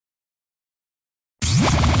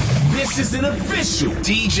This is an official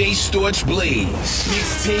DJ Storch Blaze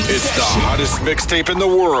mixtape. It's session. the hottest mixtape in the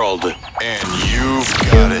world, and you've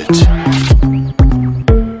got it.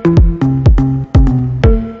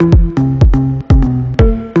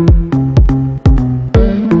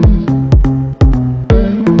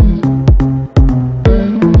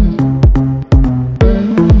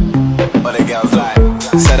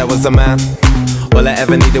 Said I was a man, all I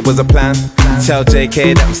ever needed was a plan. Tell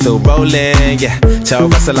JK that I'm still rolling, yeah. Tell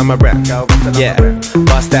Russell I'm a rap, yeah.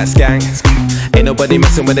 Bust that skank, ain't nobody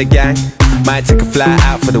messing with the gang. Might take a fly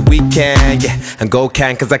out for the weekend, yeah. And go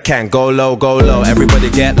cause I can, go low,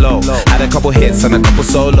 everybody get low. Had a couple hits and a couple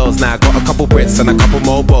solos, now I got a couple Brits and a couple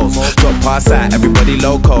mobiles. Drop pass out, everybody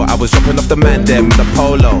loco. I was dropping off the man them with the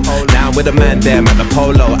polo. Now I'm with the man them at the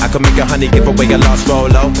polo. I can make a honey give away your last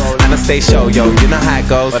rolo. And I stay show, yo, you know how it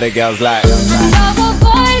goes. What the girls like? I know what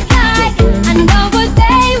boys like, I know what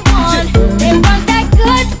they want. They want that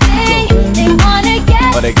good thing, they wanna get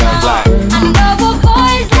What the girls like? I know what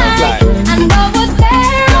boys like, I know what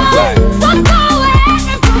they're on. So go ahead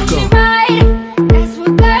and prove me right. That's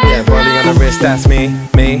what girls Yeah, rolling on the wrist, that's me.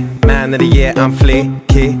 Man of the year, I'm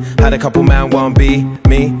fleeky. Had a couple man won't be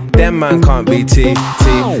me. Them man can't be T.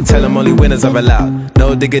 Tell them only winners are allowed.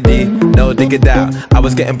 No diggity, no dig it out. I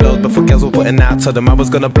was getting blows before girls were putting out. Told them I was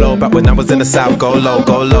gonna blow back when I was in the south. Go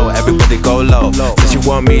low, everybody go low. Said she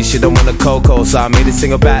want me, she don't want a cocoa. So I made it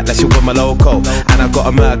single back like she want my loco. And I got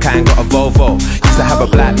a Merc, I ain't got a Volvo. Used to have a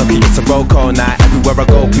black Nokia, it's a Roco. Now everywhere I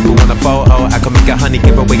go, people want a photo. I can make a honey,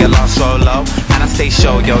 give away a lost solo. And I stay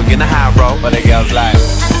show, yo, you know how I roll. But the girls like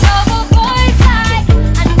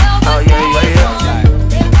Oh yeah.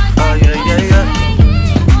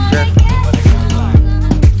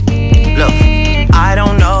 Look, I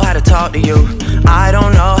don't know how to talk to you. I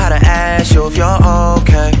don't know how to ask you if you're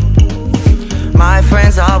okay. My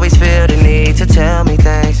friends always feel the need to tell me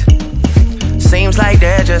things. Seems like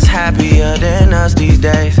they're just happier than us these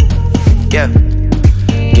days. Yeah.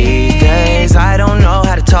 These days I don't know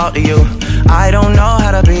how to talk to you. I don't know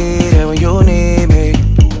how to be there when you need me.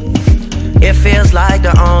 It feels like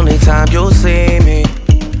the only time you'll see me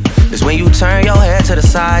is when you turn your head to the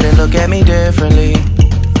side and look at me differently.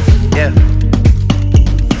 Yeah.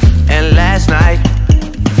 And last night,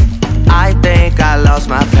 I think I lost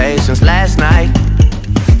my patience. Last night,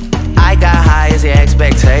 I got high as the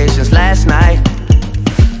expectations. Last night,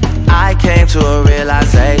 I came to a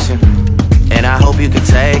realization, and I hope you can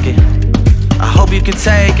take it. I hope you can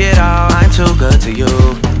take it all. I'm too good to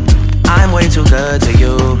you. I'm way too good to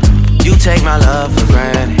you. You take my love for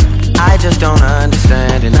granted. I just don't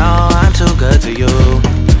understand it. No, I'm too good to you.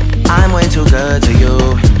 I'm way too good to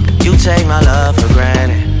you. You take my love for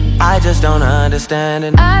granted. I just don't understand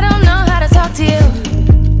it. I don't know how to talk to you.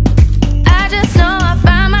 I just know I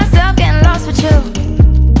find myself getting lost with you.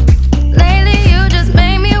 Lately you just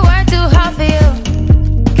made me work too hard for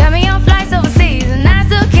you. Got me on flights overseas and I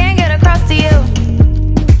still can't get across to you.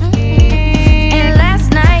 And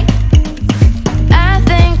last night, I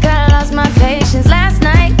think I lost my patience. Last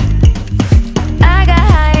night, I got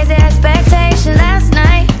high as the expectation. Last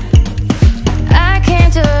night, I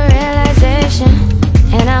came to a realization,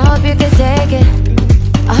 and I hope you could take it.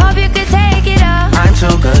 I hope you could take it all. I'm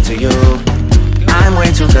too good to you. I'm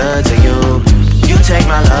way too good to you. You take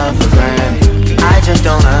my love for granted. I just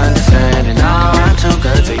don't understand it. No, I'm too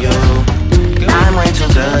good to you. I'm way too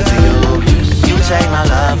good to you. You take my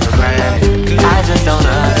love for granted. I just don't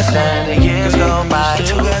understand it. Years go by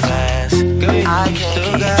too fast. I can't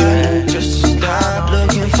keep track. Just stop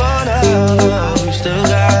looking for love. You still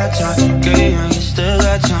got time. Girl, you still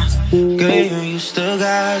got time. Girl, you still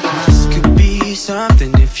got time. This could be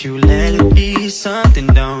something if you let it be something.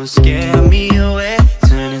 Don't scare me away.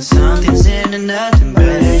 Turning something's into nothing,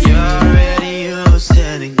 babe. You're already used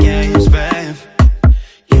to the games, babe.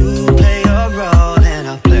 You play your role and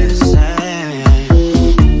I'll play the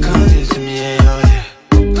same. Come give to me, yeah, oh yeah.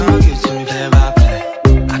 Come give to me, play by play.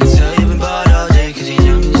 I can tell you've been bored all day, cause you're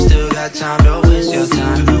young and you still got time. Don't waste your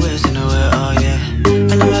time, you've been wasting away, oh yeah.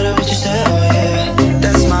 And no matter what you say, oh yeah,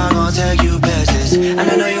 that smile gon' take you places. And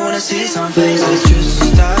I know you wanna see some faces.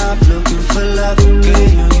 Just stop looking for love. Girl,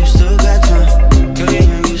 you still got time. Girl,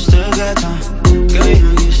 you still got time. Girl,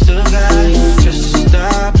 you still got. Just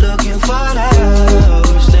stop looking for love.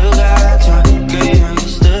 You still got time. Girl, you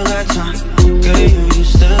still got time. Girl, you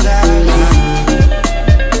still got time.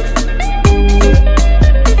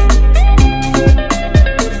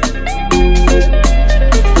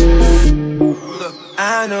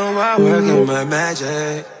 I know my work and my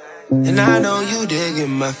magic, and I know you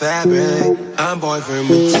digging my fabric. I'm boyfriend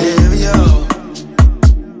material.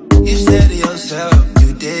 You said to yourself,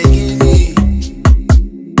 you digging me,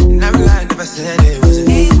 and I'm never said it wasn't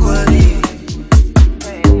equally.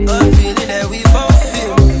 A feeling that we both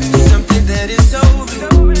feel, something that is so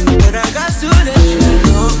real. But I got to let you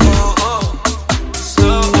know,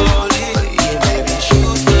 slowly, yeah, baby,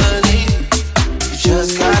 truthfully. You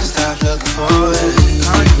just gotta stop looking for it.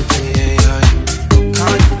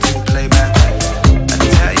 Can't even play back. I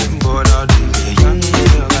tell you I'm bored all day. Yeah, young and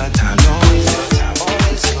still got time. Don't waste your time.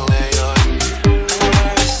 Always in where you're at.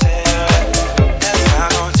 Say that's not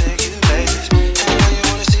gonna take you places. And now you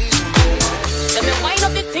wanna see some places. Let me wind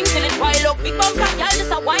up the thing till it wild up. Big bump fat, y'all just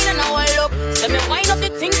a wine and a wild up. Let me wind up the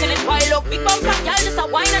thing till it wild up. Big bump fat, y'all just a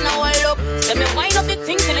wine and a wild up. Let me wind up the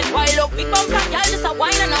thing till it wild up. Big bump fat, y'all just a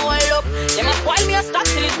wine and a wild up. Them a spoil me a stop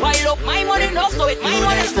till it wild up. My money enough, so it my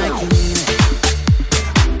money enough.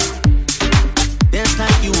 Dance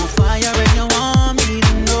like you on fire and you want me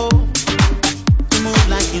to know. You move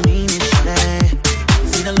like you mean it, shawty.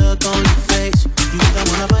 See the look on your face. You either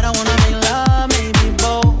wanna but I wanna make love, maybe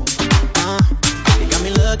both. You got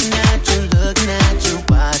me looking at you,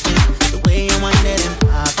 watching the way you wind it and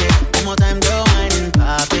pop it. One more time, go wind and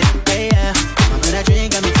pop it, yeah. Mama, that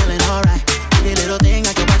drink got me feeling alright. Pretty little thing,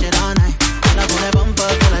 I can watch it all night. Pull up on that bumper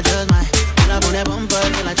till I just might. Pull up on that bumper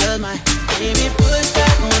till I just might. Baby, push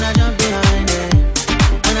back when I jump behind it.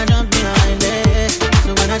 When I jump behind it.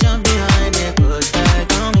 So when I jump behind it, push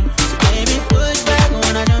back on me. So baby, push back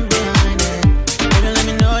when I jump behind it. Baby, let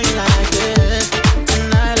me know you like this.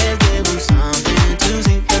 Tonight, let's give them something to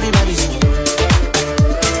see. Everybody sing.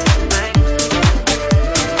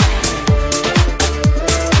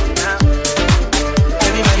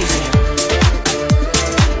 Everybody sing.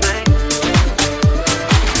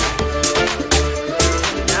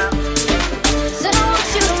 Said I want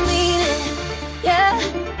you to mean it, yeah.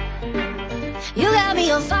 You got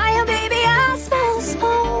me on fire, baby, I smell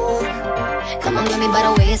smoke. Come on, grab me by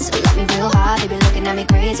the waist, love me real hard. They be looking at me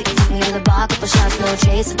crazy. Take me to the bar, couple shots, no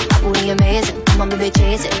chasing. My booty amazing, come on, baby,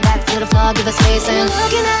 chase it. Back to the floor, give us space and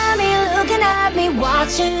looking at me,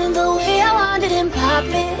 watching the way I wanted him pop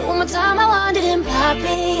it. One more time, I wanted him pop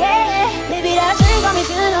it, yeah. Baby, that drink got me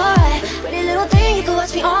feeling alright. Pretty little thing, you could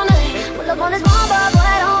watch me all night. Pull up on this bomba, boy,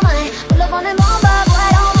 I don't mind. Pull up on this bomba, boy, I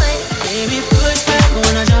don't mind. Baby, push back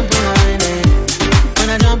when I jump behind it. When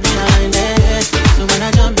I jump behind it. So when I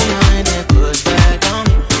jump behind it, push back on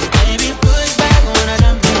me. Baby, push back when I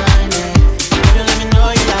jump behind it. Baby, let me know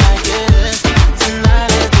you like it. Tonight,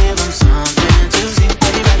 let's give them something to see.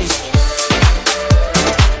 Everybody sing.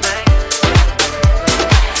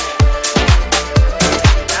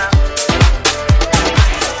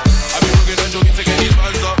 I've been looking and jogging to get these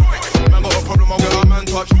bands up. Man got a problem, I'll get our man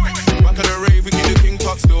touch. Back of the rave, we keep the king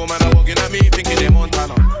tuck still. Man, I'm walking at me, thinking they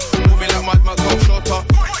Montana. Moving like Mad Max, top shotter.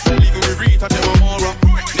 Legal with Rita, tell my Mora.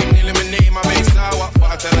 Nickname lemonade, my base sour. But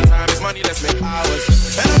I tell the time, it's money, let's make hours.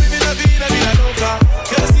 And I'm living la vida loca.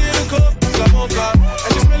 Can't see in the cup, la mocha.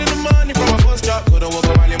 And she's smelling the money from my first drop. Couldn't walk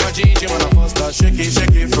around in my jeans, she wanna first start. Shake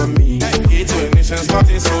it for me. Key to ignition,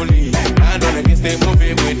 starting slowly. And on against they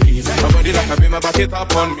moving with ease. My body like a beam, I back it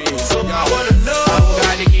up on me. So I wanna know who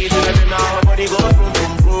got the key to the beam, now her body goes from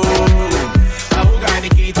vroom vroom. Who got the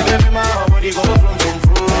key to the beam, now her body goes from vroom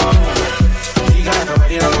vroom. She got the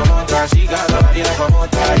body like a motor, she got the body like a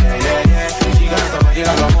motor, yeah, yeah, yeah. She got the body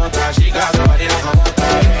like a motor, she got the body like a motor,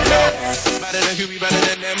 yeah, yeah. Better than you, be better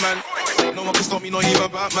than them, man. No one can stop me, not even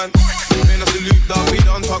Batman. Man, that's the loop that we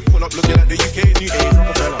done talk. Pull up looking at the UK, new age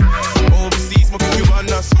Rockefeller. Overseas, smoking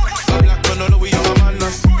Cubanas. A black man, all the way on my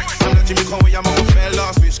madness. I'm not Jimmy Conway, I'm a fella.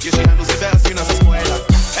 Switch gear, she handles it better, soon as a spoiler.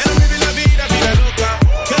 And I'm living la vida loca.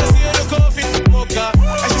 Can't see her, the coffee, mocha.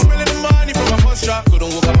 And she's smelling the money from my first shot. Couldn't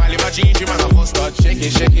walk a mile in my jeans, she ran a first start. Shake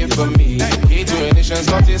it for me. Key to ignition,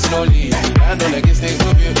 starting slowly. And on against things,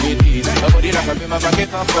 move it with ease. Her body like a beam, I back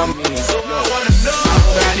it up from me. So I wanna know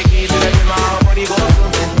who got the key to the beam, her body goes from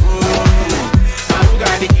vroom vroom. Who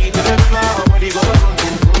got the key to the beam, her body goes from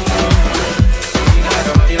vroom vroom. She got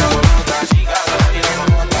the body like a motor, she got the body like a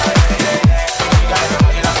motor, yeah, yeah, yeah. She got the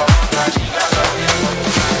body like a motor, she got the body like a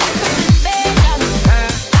motor.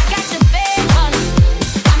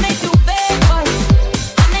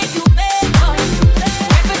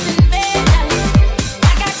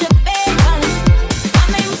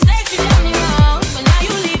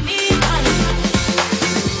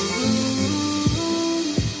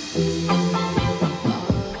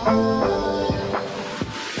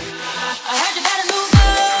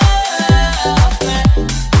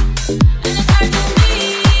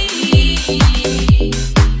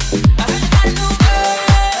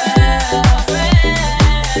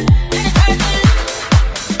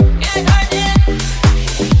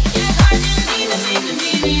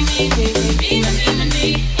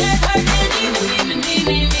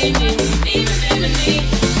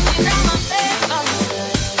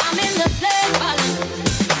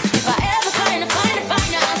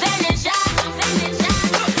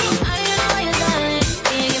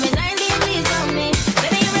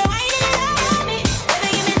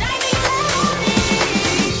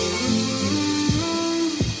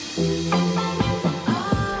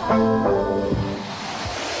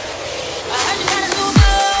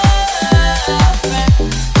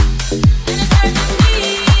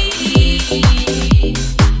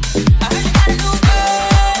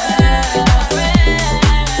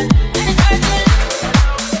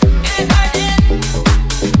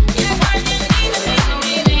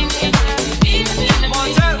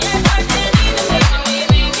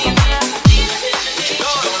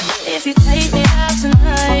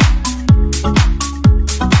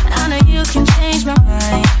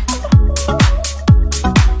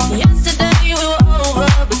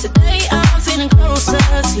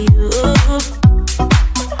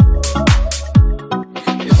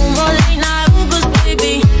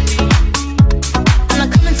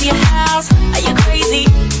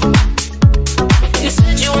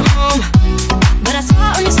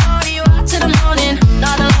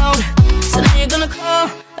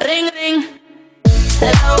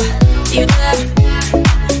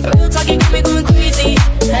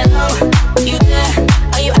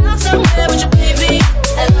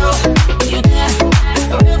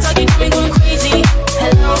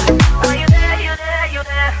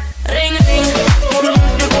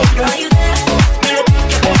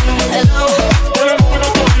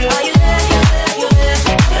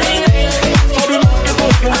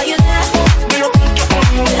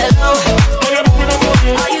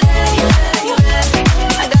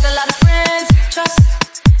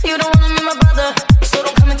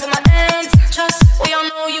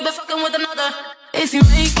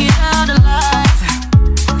 it out alive.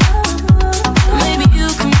 Maybe you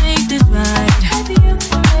can make this right.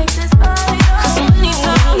 Cause so many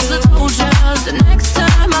times I told you the next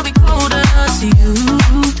time I'll be colder to you.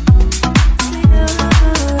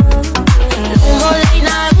 No more late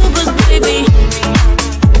night Ubers, baby.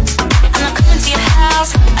 I'm not coming to your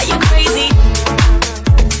house. Are you crazy?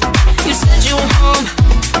 You said you were home,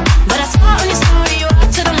 but I saw on your story you were up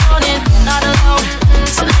to the morning, not alone.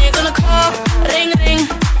 So now you're gonna call, ring ring.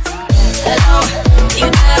 Hello, you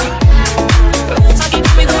there? Real talk, you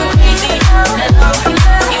got me going crazy. Hello,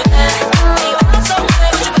 you there? Are you out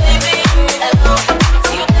somewhere with your baby? Hello,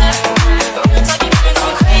 you there? Real talk, you got me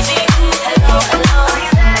going crazy. Hello, hello,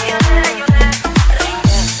 you there? You there? You there?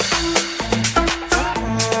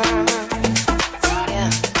 Yeah.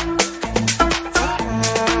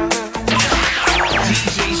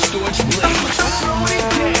 DJ Storch Blaze. Slow it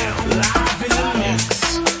down, live in the mix.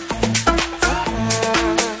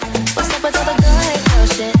 What's up with all the good girl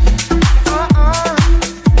shit?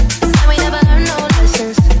 It's like we never learned no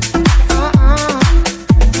lessons.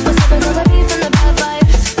 What's up with all the beef and the bad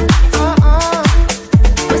vibes?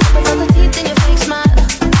 What's up with all the teeth in your fake smile?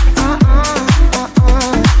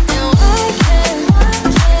 And why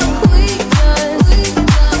can't we just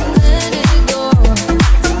let it go?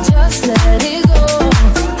 Just let it go.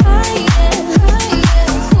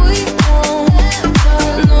 We won't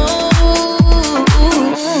ever know.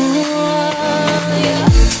 Yeah.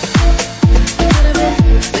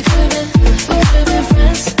 We could've been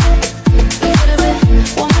friends. We could've been,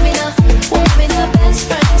 won't be the best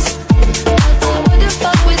friends. But I would've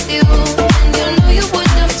fucked with you, and you know you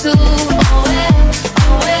would've too. Oh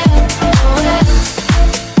well.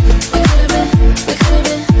 We could've been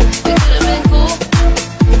cool.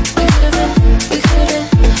 We could've been,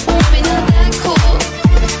 won't be not that cool.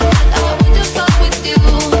 But I would've fucked with you,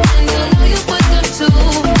 and you know you would've too.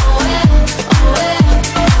 Oh well.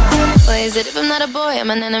 Or is it if I'm not a boy, I'm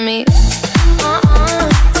an enemy?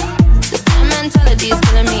 This damn mentality is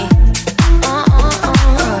killing me.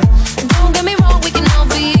 Don't get me wrong, we can all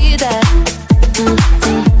be that.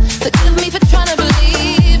 Forgive me for trying to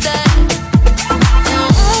believe that. Now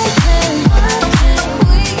why can't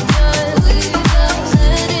we just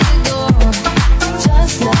let it go?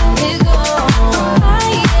 Just let it go.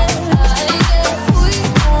 We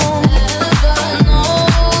won't ever know.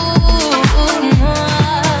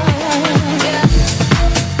 Yeah.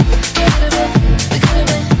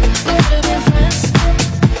 We could've been friends.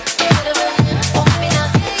 We could've been, won't be not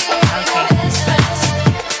best friends.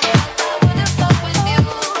 I would've fucked with you,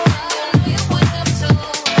 and you know you would've too.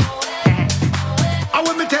 I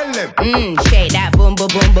want me tell them. Shake that boom, boom,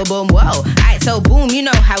 boom, boom, boom, whoa. Alright, so boom, you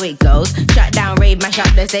know how it goes. Shut down, rave, mash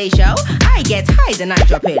up the stage show. I get high, then I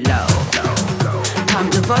drop it low.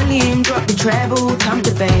 Pump the volume, drop the treble, pump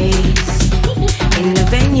the bass. In the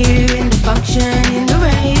venue, in the function, in the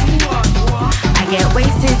rave. I get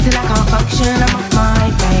wasted till I can't function. I'm off my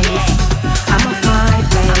face. I'm off my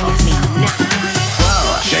face.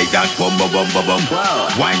 Shake that bum bum bum bum bum.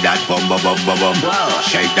 Wind that bum bum bum bum bum.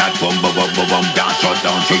 Shake that bum bum bum bum bum. Dance shut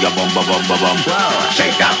down to your bum bum bum bum bum.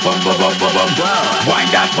 Shake that bum bum bum bum bum. Wind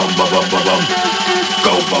that bum bum bum bum bum.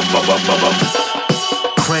 Go bum bum bum bum bum.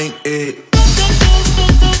 Crank it.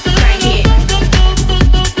 Crank it.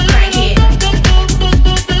 Crank it.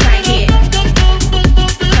 Crank it.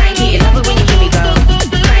 Crank it. Love it when you hear me go.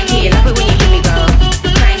 Crank it. Love it when you hear me go.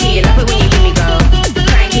 Crank it. Love it when you hear me go.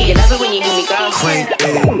 Crank it. Love it when you hear me go. Crank it.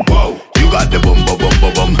 Whoa, you got the bum bum bum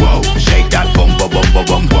bum bum. Whoa, shake that bum bum bum bum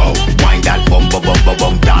bum. Whoa, wind that bum bum bum bum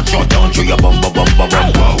bum. Dance shut down to your bum bum bum bum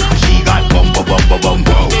bum. Whoa, she got bum bum bum bum bum.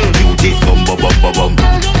 Whoa, you this bum bum bum bum bum.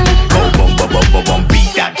 Go bum bum bum bum bum.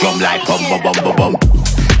 Beat that drum like bum bum bum bum bum.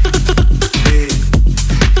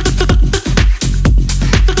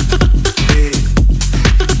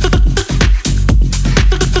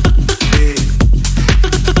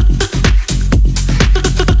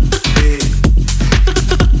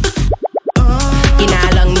 You know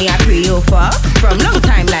how long me I pre you for? From long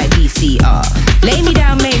time like VCR. Lay me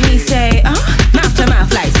down, make me say, mouth to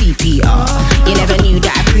mouth like CPR. You never knew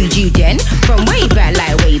that I pre'd you then. From way back,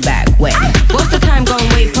 like way back when. What's the time gone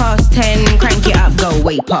way past 10? Crank it up, go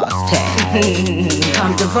way past 10.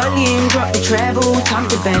 Pump the volume, drop the treble, pump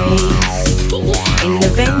the bass. In the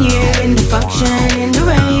venue, in the function, in the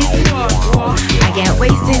rave. I get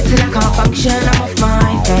wasted till I can't function. I'm off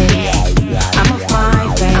my face. I'm off my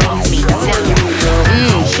face.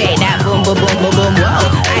 Shake that boom, boom, boom, boom, boom, whoa.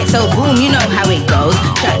 Alright, so boom, you know how it goes.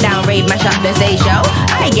 Shut down, rave, rave, mash up the stage show.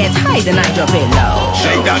 I get high, then I drop it low.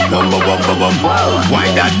 Shake that bum bum bum bum bum.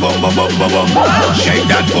 Wind that bum bum bum bum bum. Shake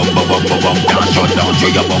that bum bum bum bum bum. Dance your down to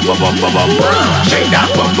your bum bum bum bum bum. Shake that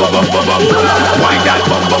bum bum bum bum bum. Wind that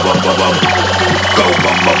bum bum bum bum bum. Go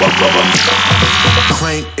bum bum bum bum bum.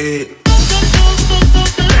 Crank it.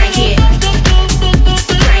 Crank it.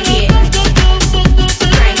 Crank it.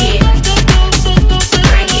 Crank it.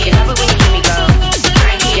 Crank it. Love it when you give me go.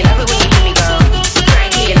 Crank it. Love it when you give me go.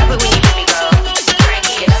 Crank it. Love it when you give me go. Crank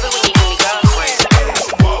it. Love it when you give me go. Whoa,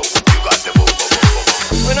 you got the bum bum bum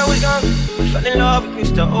bum. When I was young, I fell in love, we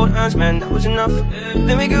used to hold hands, man, that was enough.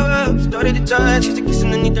 Then we grew up, started to touch, used to kiss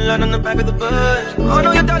underneath the light on the back of the bus. Oh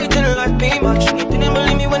no, your daddy didn't like me much, he didn't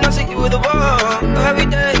believe me when I said you were the one. Every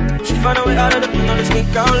day, she found a way out of the window to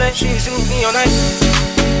sneak out late. She used to meet me all night.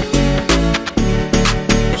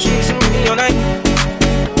 She used to meet me all night.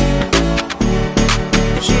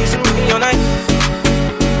 She used to meet me all night.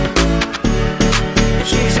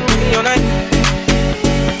 She used to meet me all night.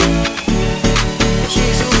 She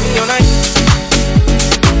used to meet me all night.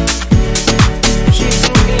 She used to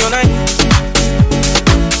meet me all night.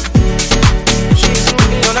 She used to meet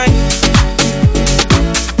me all night.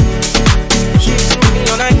 She used to meet me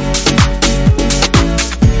all night.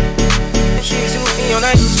 She used to meet me all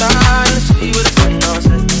night. Silent, see what the sun don't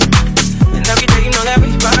say. And every day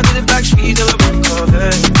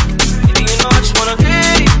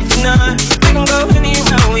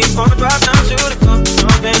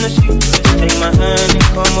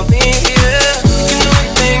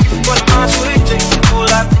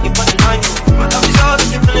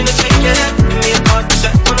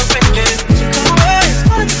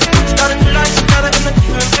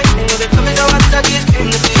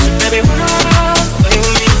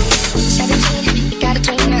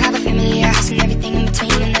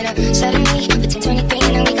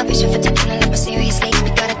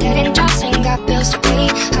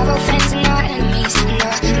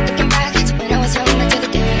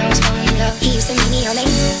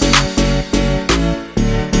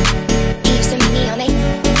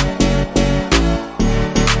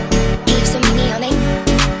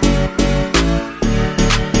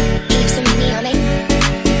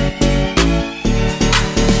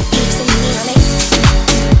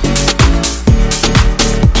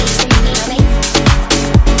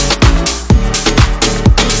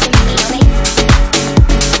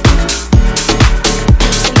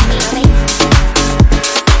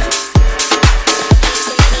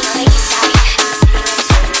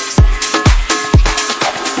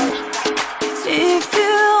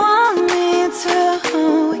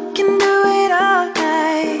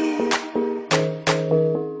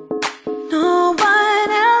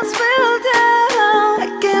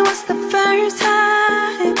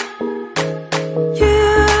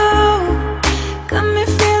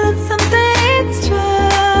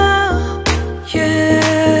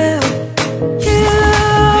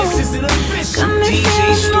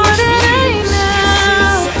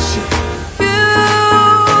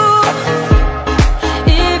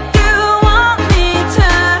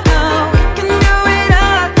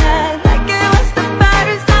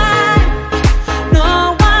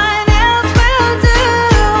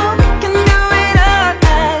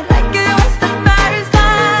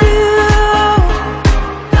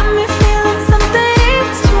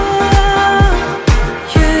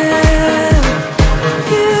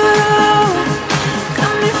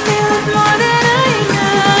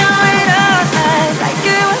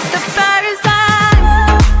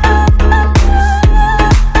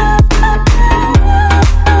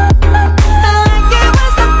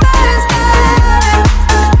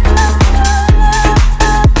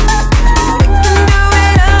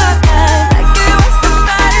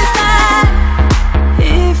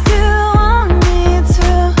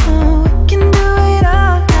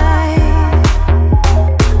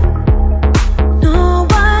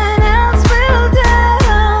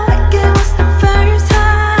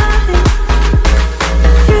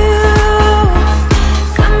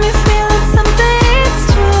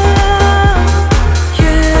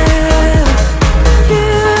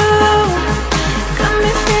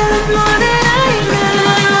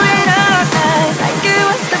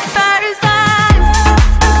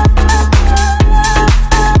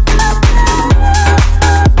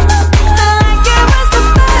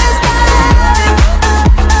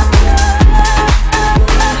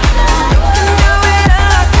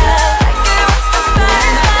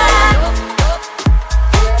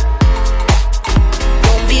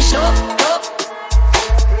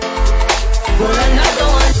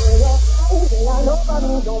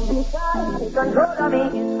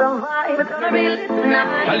gonna be lit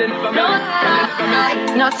tonight. No lie,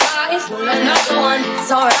 no ties, another one.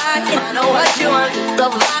 It's alright, I know what you want. The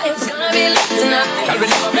vibe's gonna be lit tonight.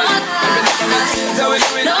 No lie,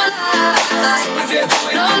 no lie, no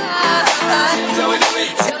lie.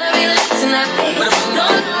 It's gonna be lit tonight. No lie, no lie,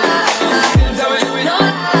 no lie.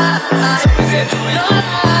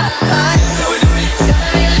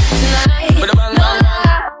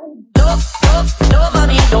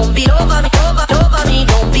 Don't be over me, over me,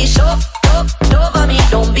 don't be sure. Over me,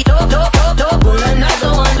 don't be over pull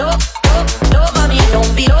another one. Over me,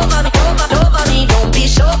 don't be over me, over me, don't be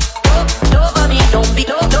sure. Over me, don't be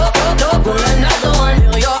pull another one.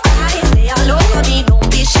 Feel your eyes, they all over me, don't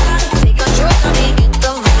be shy. Take control of me, get the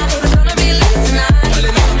vibe. It's gonna be lit tonight.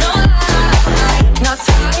 No lie, no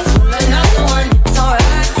ties, pull another one. It's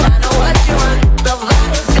alright, I know what you want. The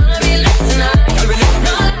vibe's gonna be lit tonight.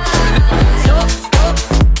 No lie.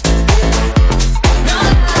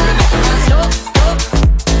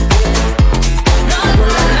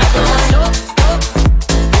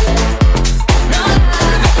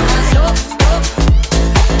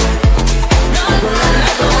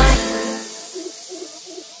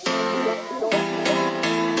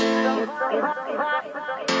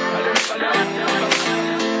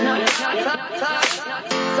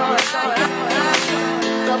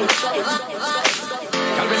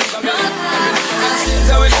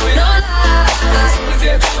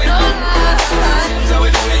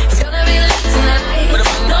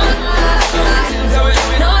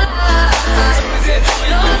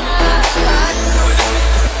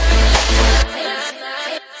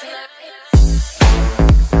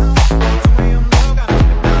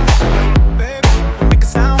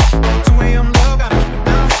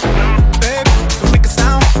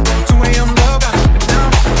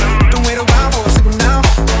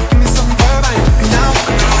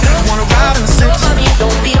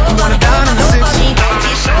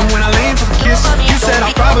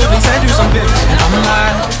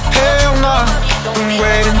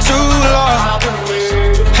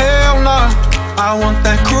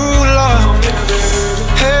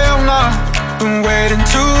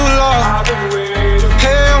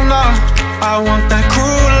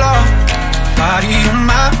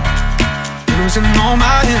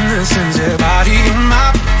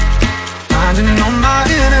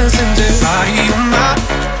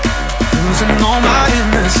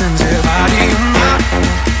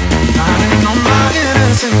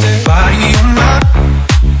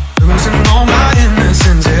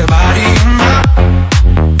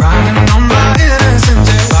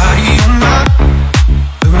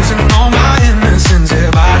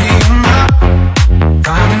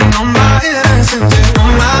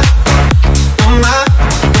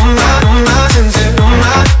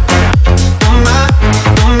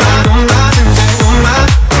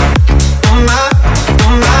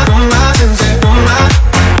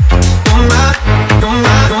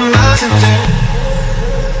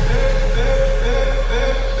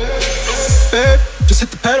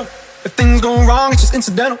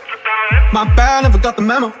 Incidental. My bad, never got the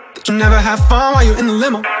memo that you never have fun while you're in the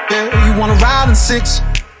limo. Yeah, you wanna ride in 6,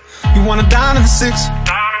 you wanna dine in the 6.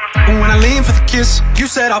 But when I lean for the kiss, you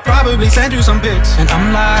said I'll probably send you some pics. And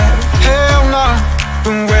I'm like, hell nah,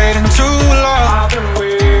 been waiting too long.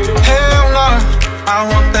 Hell nah, I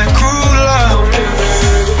want that cruel love.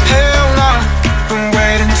 Hell nah, been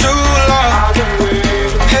waiting too long.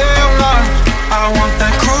 Hell nah, I want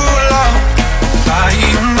that cruel love. Body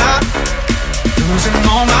of mine, losing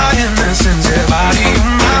all my innocence, yeah, body of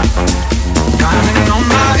mine, grinding on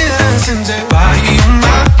my innocence, yeah, body of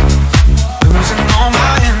mine, losing all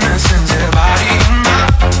my innocence, yeah, body of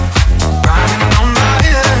mine, grinding on my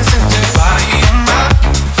innocence, yeah, body of mine,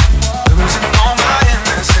 losing all my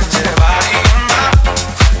innocence, yeah, body of mine,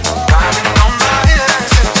 grinding on my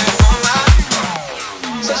innocence, yeah, on my.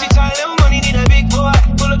 So she tired, little money, need a big boy,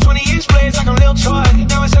 pull up 20-inch blades like I'm Lil Troy.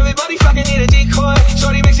 Now it's everybody fucking need a decoy.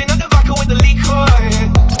 Shorty mixing up the vodka with the liquor.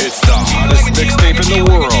 It's the hottest mixtape in the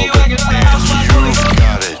world, and you've got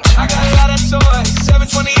it. I got a lot of toys,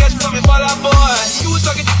 720S coming for that boy. You was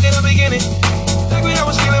talking in the beginning, like when I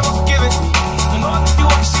was feeling unforgiving. And all you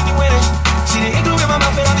want to see me winning. See the igloo in my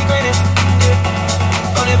mouth and I be grinning.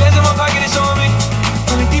 On the beds in my pocket, it's on me.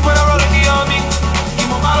 Only deep when I roll it, on me. Keep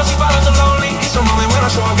my bottles, she bottles are lonely. It's a moment when I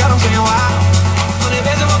show up, God, I'm saying wow. On the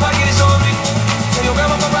beds in my pocket, it's on me. Tell your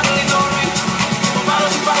grandma, my brother, they know me. Keep my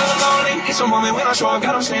bottles, she bottles are lonely. It's a moment when I show up,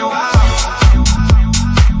 God, I'm saying wow.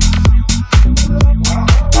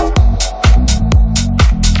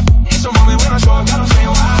 It's a moment when I show up, God, I'm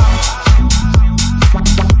saying wow.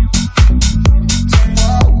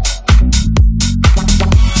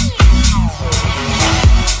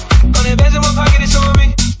 On the beds in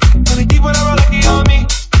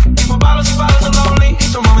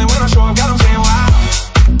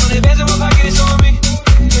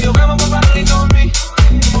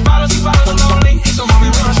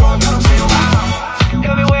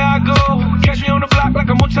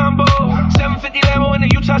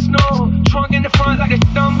touch, no. Trunk in the front like a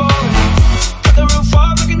Dumbo. Cut the roof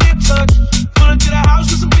off like a nip tuck. Pull up to the house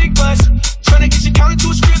with some big butts. Tryna get you counted to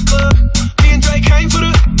a strip club. Me and Drake came for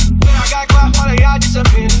the. Then I got quiet while y'all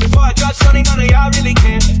disappear. Before I drop something, none of y'all really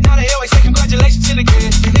care. Now they always say congratulations to the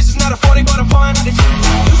kid. And this is not a 40, but a point out of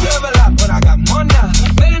 10. Used to have a lot, but I got more now.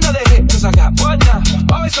 Made another hit, cause I got what now?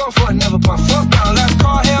 Always going for it, never put fuck down. Last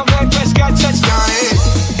call, Hail Mary, Prescott, touchdown, yeah.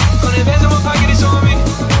 100 bands in my pocket, it's on me.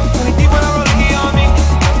 20 deep when I roll it, he on me.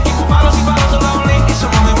 Keep bottles, he bottles alone. It's a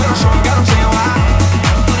moment when I'm showing, got him saying why.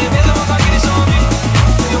 100 bands in my pocket, it's on me.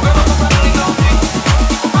 You grab up my brother, he on me.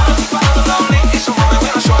 Keep bottles, he bottles alone. It's a moment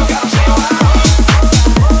when I'm showing, got him saying why.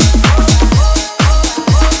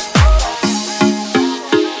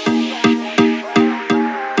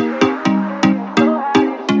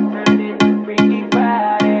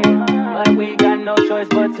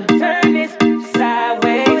 But to turn this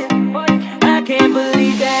sideways, I can't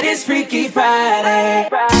believe that it's Freaky Friday.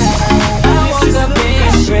 I woke up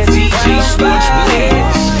in stress,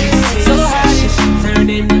 so hot it's turned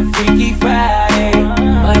into Freaky Friday.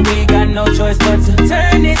 But we got no choice but to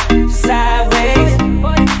turn this sideways.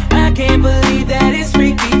 I can't believe that it's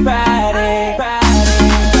Freaky Friday.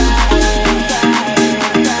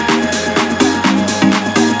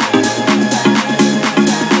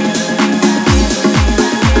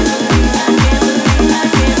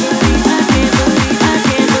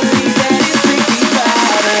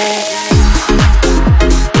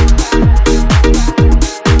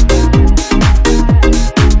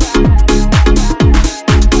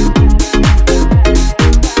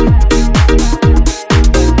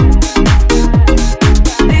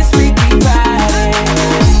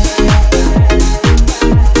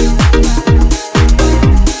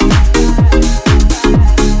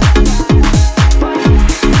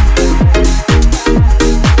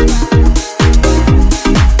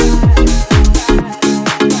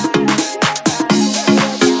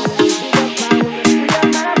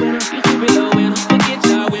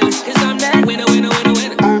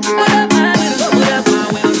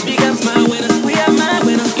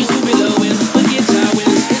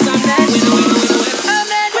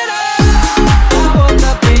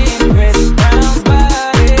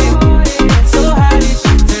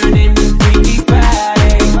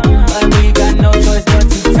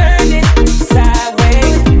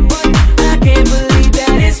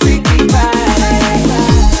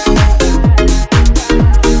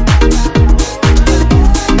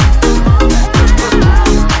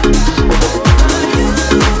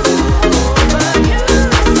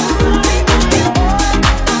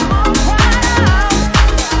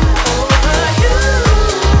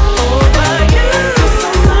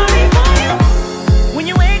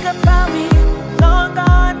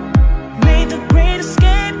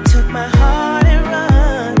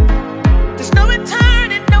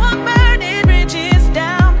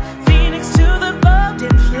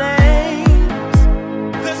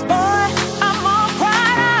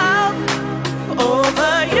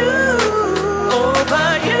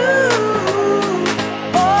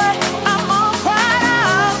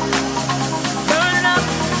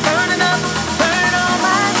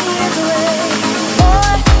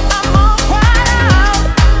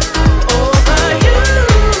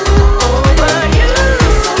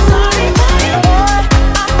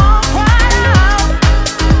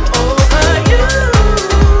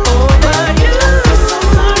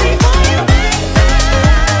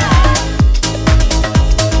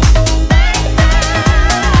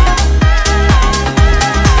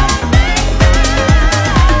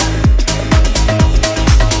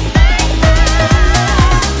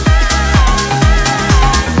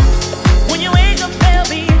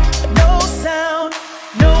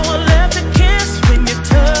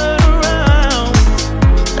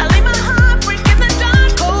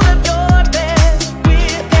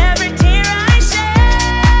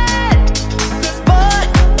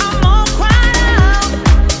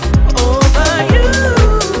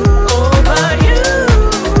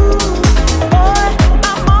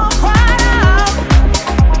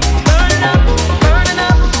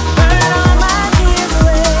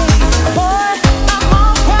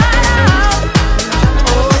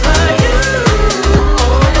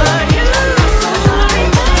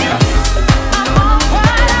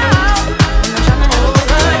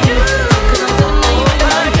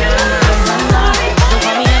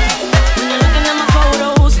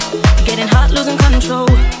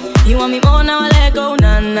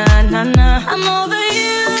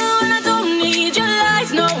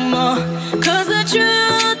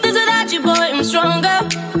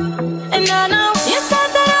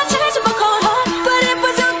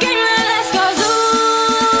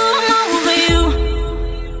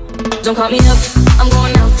 Don't call me up, I'm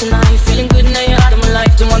going out tonight. Feeling good now you're out of my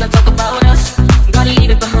life. Don't wanna talk about us, gotta leave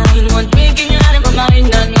it behind. One drink and you're out of my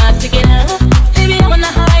mind, not to get up. Baby, I'm on the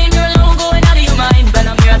high and you're alone, going out of your mind. But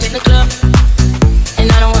I'm here up in the club,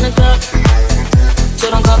 and I don't wanna talk,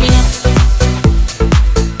 so don't call me up.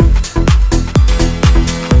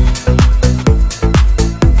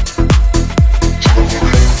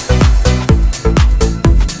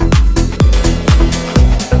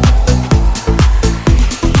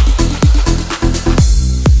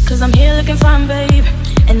 Fine, babe,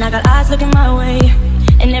 and I got eyes looking my way,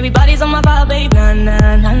 and everybody's on my vibe, babe. Nah,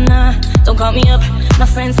 nah, nah, nah. Don't call me up. My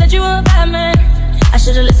friend said you were a bad man. I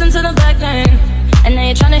should've listened to the back then, and now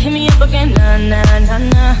you're trying to hit me up again. Nah, nah, nah,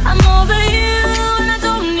 nah. I'm over you, and I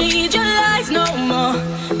don't need your lies no more.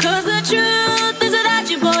 Cause the truth is without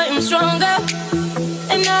you, boy, I'm stronger.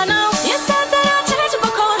 And I know you said that I'll change up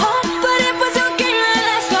a cold heart, but it was your game that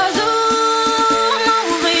last. Cause ooh, I'm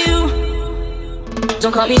over you.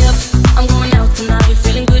 Don't call me up. I'm going out tonight,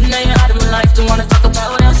 feeling good now you're out of my life. Don't wanna talk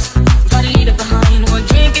about us, gotta leave it behind. One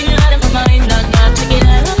drink and you're out of my mind, not to get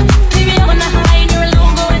up. Baby, I'm on the high and you're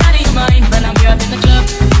alone, going out of your mind. But I'm here up in the club,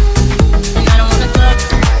 and I don't wanna talk,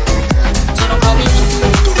 so don't call me up.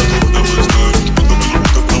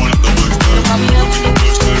 Don't call me up.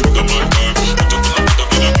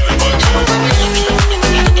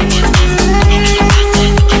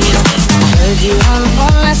 Heard you on the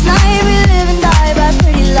phone last night, we live and die by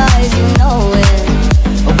pretty lies, you know it,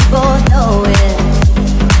 oh, we both know it.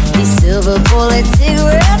 These silver bullet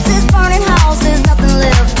cigarettes, this burning house, there's nothing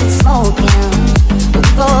left but smoking, we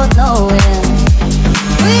both know it.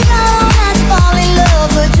 We got all night to fall in love,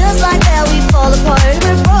 but just like that we fall apart.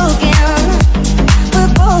 We're broken,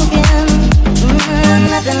 we're broken.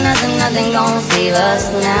 Nothing gonna save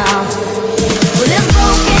us now. Well, this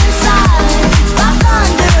broken silence, by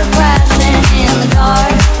thunder crashing in the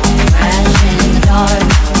dark, crashing in the dark.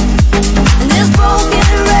 And this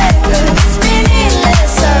broken record spinning less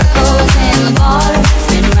circles in the bar,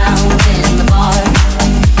 spin round in the bar.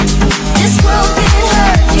 This world can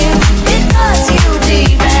hurt you, it cuts you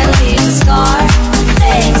deep and leaves a scar.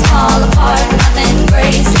 Things fall apart, nothing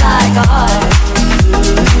breaks like a heart.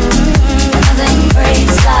 Nothing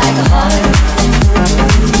breaks like a heart.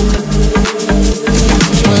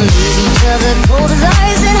 We'll leave each other cold as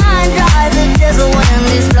ice and high and dry. The desert wind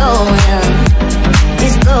is blowing,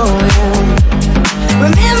 it's blowing.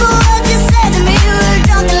 Remember what you said to me, we were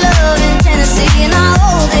drunk in love in Tennessee, and I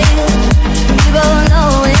hold it, we both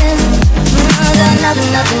know it.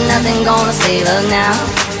 Nothing gonna save us now.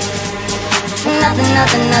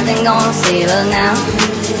 Nothing gonna save us now.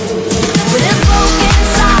 With this broken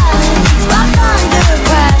silence, by thunder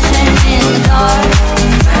crashing in the dark,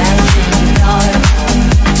 crashing in the dark.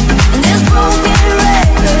 And this broken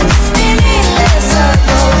record spinning less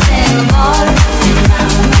circles in the bar, spin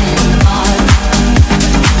round in the bar.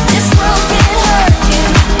 This world can hurt you,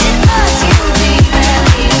 it cuts you deep and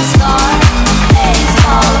leaves a scar. Things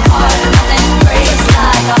fall apart, nothing breaks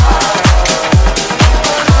like a heart.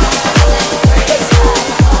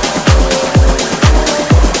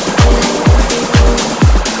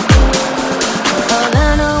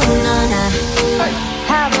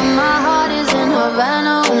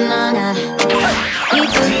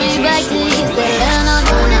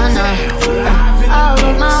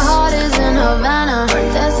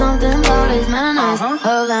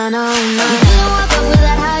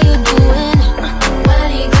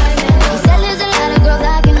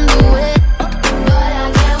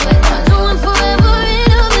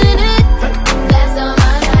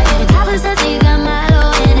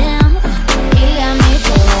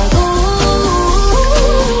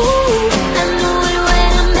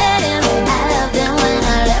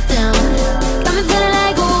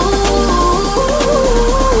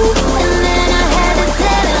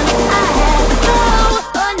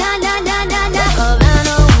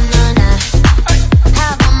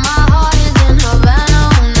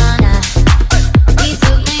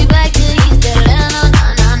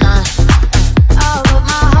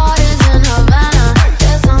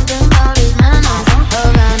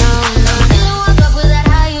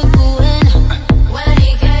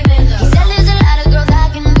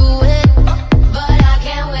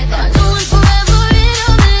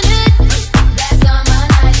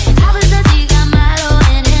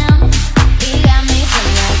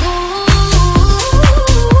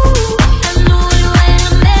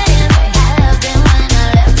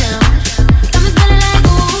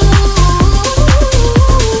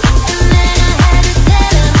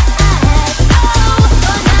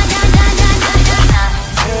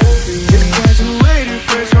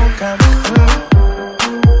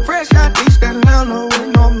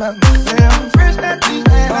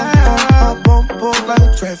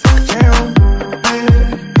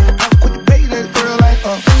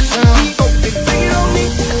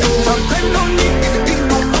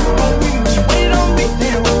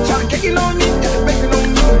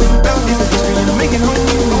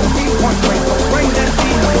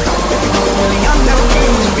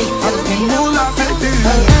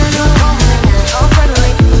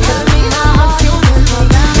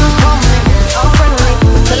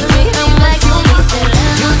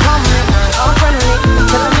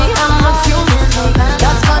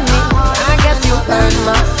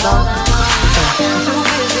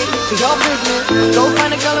 business. Go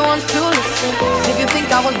find a girl who wants to listen. 'Cause if you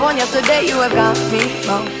think I was born yesterday, you have got me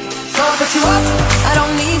wrong. So I put you up, I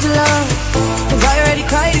don't need your love. 'Cause I already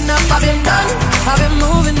cried enough, I've been done, I've been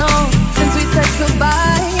moving on. Since we said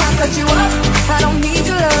goodbye, I cut you up, I don't need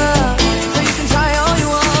your love. So you can try all you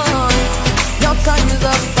want. Your time is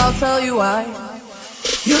up, I'll tell you why.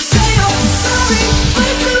 You say you're sorry, but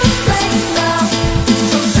it's too late now.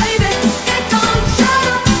 So save it, get gone, shut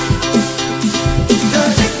up.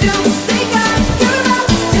 'Cause if you think I care about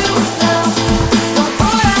you now, well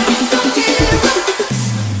boy, I don't give up.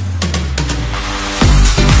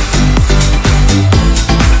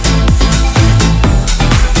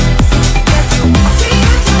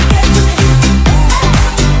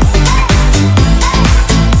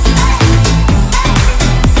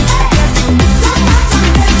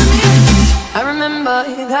 I remember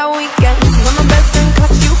that weekend when my best friend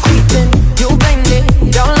caught you creeping. You blamed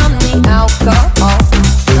it all on the alcohol.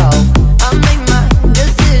 So I made my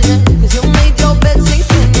decision, 'cause you made your bed, stay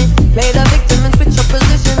spinning. Play the victim and switch your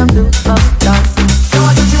position. I'm through, I'm done. So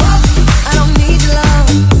I put you up, I don't need your love.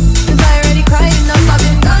 'Cause I already cried enough, I've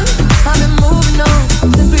been done, I've been moving on.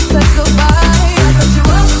 Since we said goodbye, I put you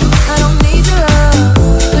up, I don't need your love.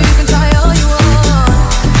 So you can try all you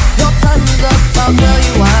want. Your time is up, I'll tell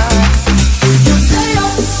you why. You say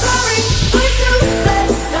you're sorry, but it's too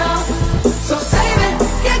late now. So save it,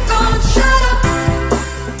 get gone, shut up.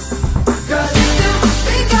 'Cause if you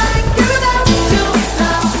think I care about you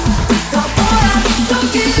now, well boy, I don't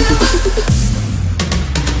give up.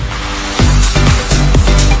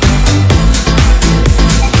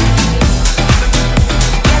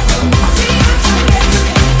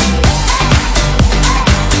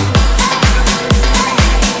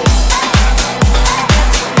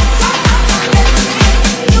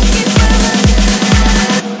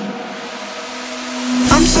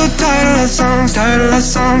 I'm so tired of love songs, tired of love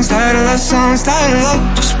songs, tired of love songs, tired of love.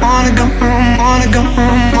 Just wanna go home, wanna go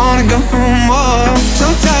home, wanna go home. Oh, so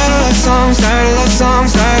tired of love songs, tired of love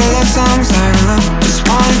songs, tired of love songs, tired of love. Just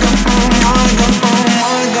wanna go home, wanna go home,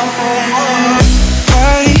 wanna go home. Oh,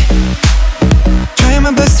 party, trying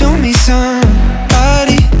my best to meet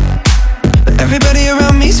somebody, but everybody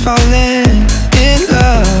around me's falling in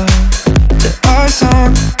love to our song.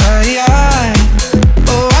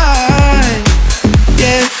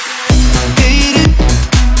 Yeah, hate it,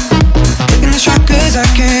 taking the shot 'cause I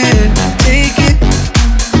can't take it.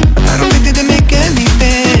 I don't think that they make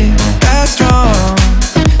anything that strong,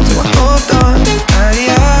 so I hold on,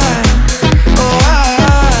 yeah.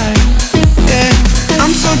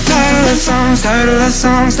 I'm so tired of love songs, tired of love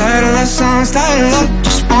songs, tired of love songs, tired of love.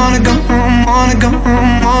 Just wanna go home, wanna go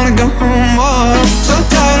home, wanna go home. Oh, so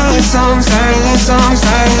tired of love songs, tired of love songs,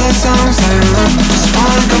 tired of love songs, tired of love. Just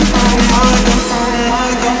wanna go home, wanna go home,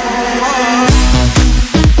 wanna go home. Oh.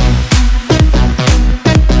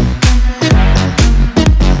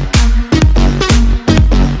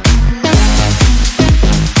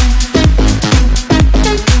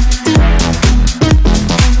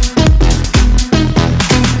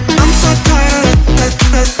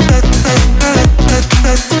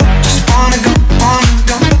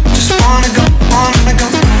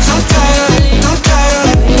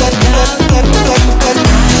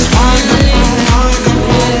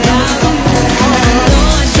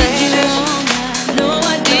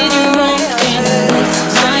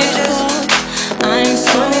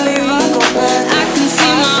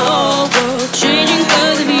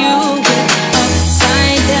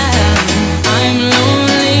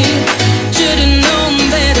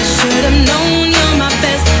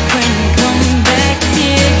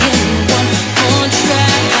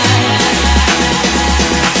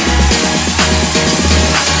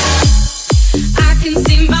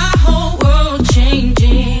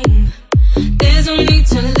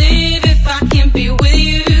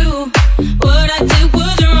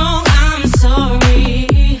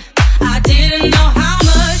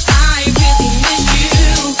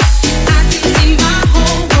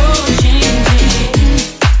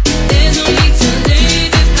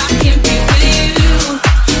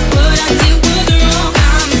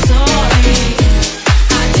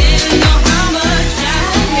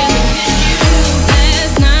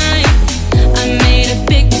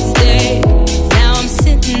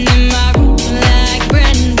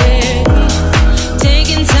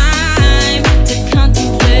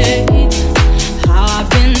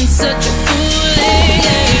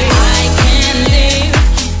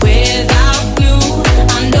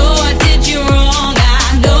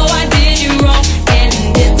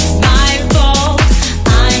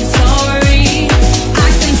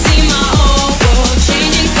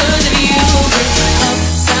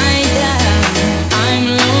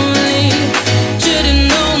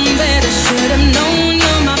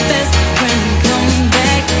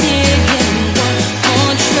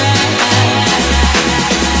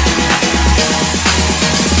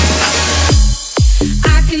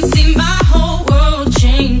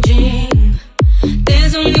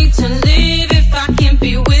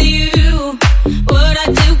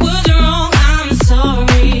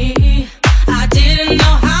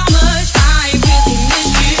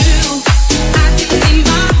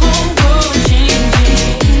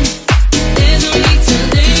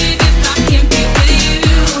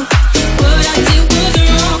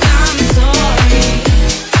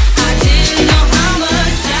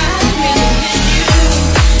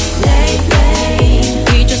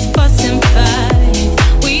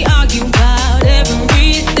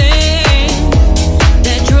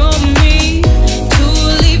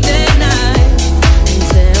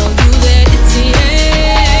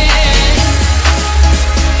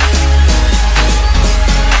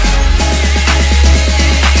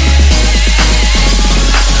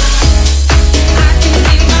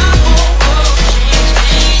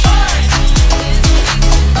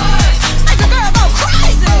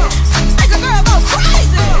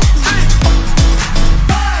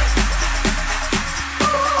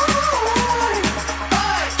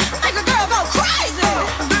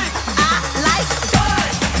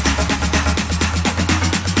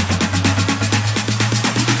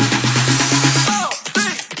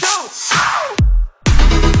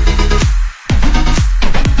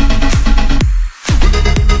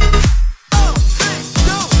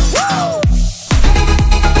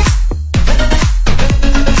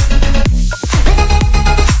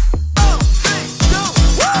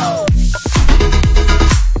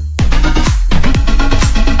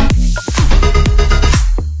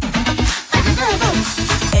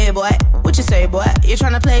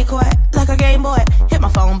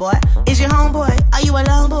 phone, boy? Are you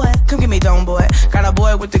alone, boy? Come get me dome, boy. Got a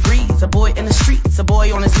boy with degrees, a boy in the streets, a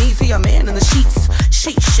boy on his knees, he a man in the sheets.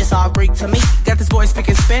 Sheesh, it's all Greek to me. Got this boy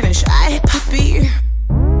speaking Spanish. I puppy.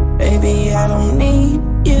 Baby, I don't need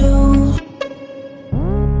you.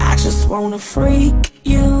 I just wanna freak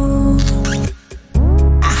you.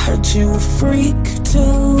 I heard you a freak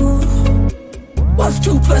too. What's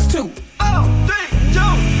 2 plus 2? Oh, 3, 2,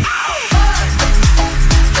 oh!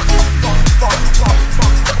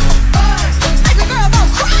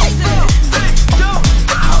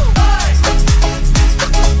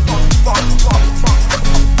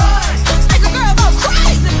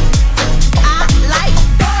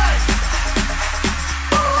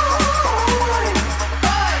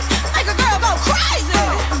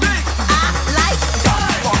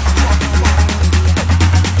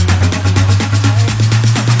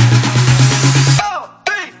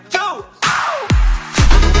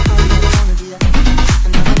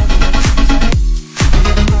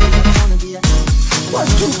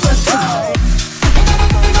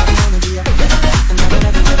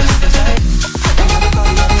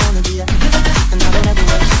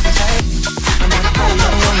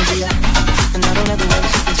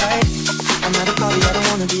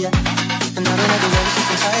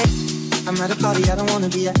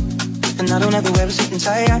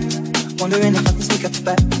 Wondering if I can sneak up the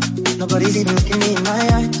back. Nobody's even looking me in my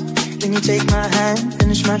eyes. Then you take my hand,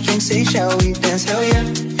 finish my drink, say shall we dance? Hell yeah.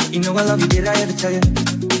 You know I love you, did I ever tell you?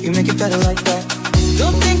 You make it better like that.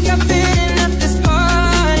 Don't think I'm fitting at this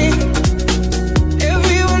party.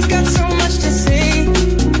 Everyone's got so much to say.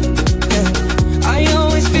 Yeah. I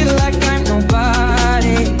always feel like I'm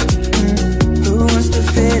nobody. Who wants to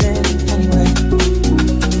fit in anyway?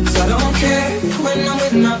 So I don't care when I'm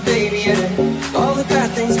with my baby, yeah. All the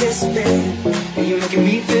bad things disappear, and you're making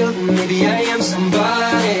me feel that maybe I am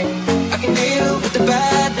somebody. I can deal with the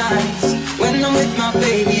bad nights when I'm with my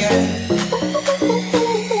baby, yeah.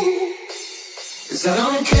 'Cause I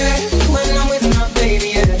don't care when I'm with my baby,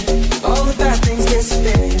 yeah. All the bad things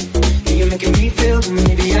disappear, and you're making me feel that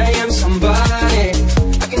maybe I am somebody.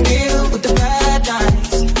 I can deal with the bad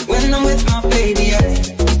nights when I'm with my baby, yeah.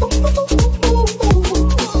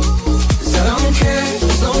 'Cause I don't care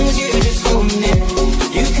as long as you just hold me near.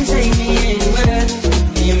 You can take me anywhere.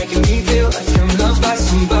 You're making me feel like I'm loved by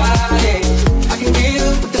somebody. I can deal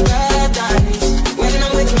with the bad nights when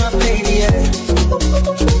I'm with my baby, yeah.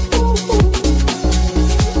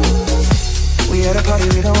 We at a party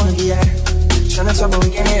we don't wanna be at. Trying to talk but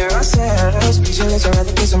we can hear ourselves. Pictureless, I'd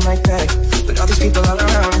rather kiss them right back. But all these people all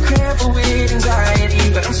around, I'm crippled with anxiety.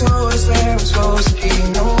 But I'm told it's where I'm supposed to be. You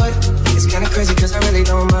know what? It's kinda crazy 'cause I really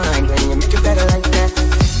don't mind when you make it better like that.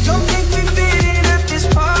 Don't think we fit in at this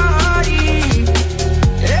party.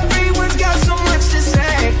 Everyone's got so much to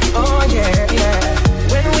say. Oh yeah, yeah.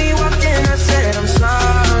 When we walked in I said I'm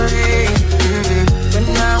sorry. But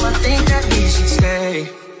now I think that we should stay.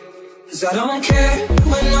 'Cause I don't care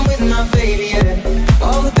when I'm with my baby, yeah.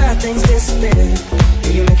 All the bad things disappear,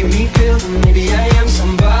 and you're making me feel that maybe I am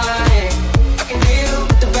somebody. I can deal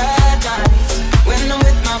with the bad nights when I'm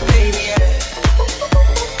with my baby, yeah.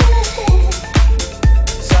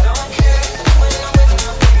 'Cause I don't care when I'm with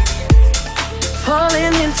my baby.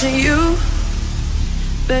 Falling into you,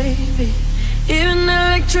 baby. Even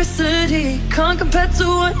electricity can't compare to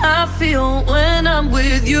what I feel when I'm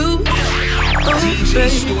with you. Oh,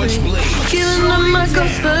 baby, killing the mic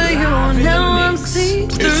up for you. Now I'm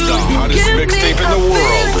see-through. It's the hottest mixtape in the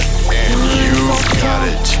world, and you got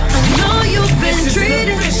it. I know you've been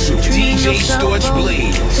treating yourself wrong,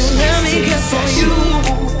 so let me get for you.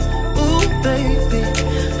 Ooh, baby,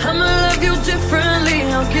 I'ma love you differently.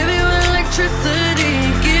 I'll give you electricity,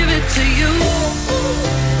 give it to you.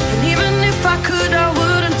 And even if I could, I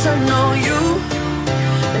wouldn't turn on you.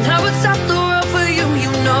 And I would stop the world for you.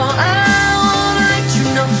 You know I wanna let you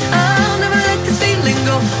know I'll never let this feeling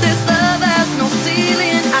go. This love has no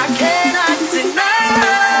ceiling, I cannot deny.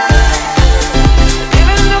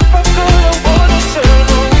 Even if I could, I wouldn't turn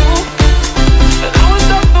on you. And I would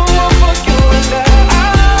stop the world for you. And I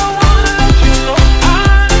wanna let you know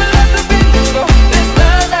I'll never let the feeling go. This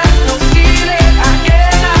love has no ceiling, I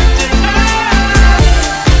cannot deny.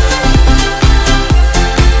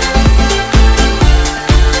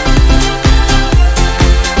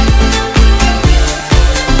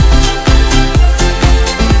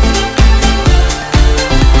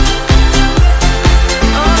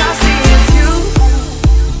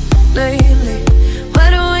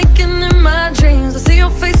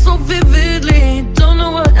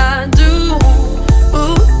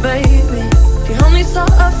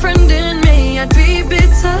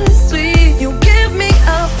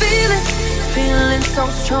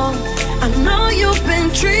 know you've been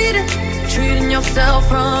treating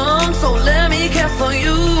yourself wrong, so let me care for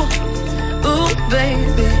you. Ooh,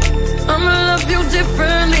 baby, I'ma love you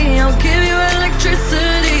differently. I'll give you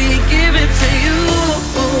electricity, give it to you.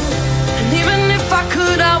 And even if I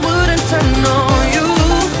could, I wouldn't turn on you.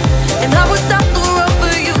 And I would stop the world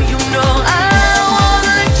for you, you know. I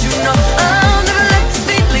wanna let you know I'll never let this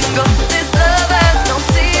feeling go. This love has no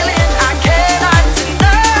ceiling, I cannot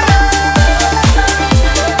deny.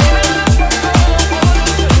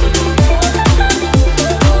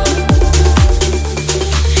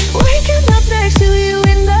 Waking up next to you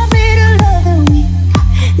in the middle of the week.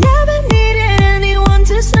 Never needed anyone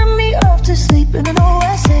to send me off to sleep. And I know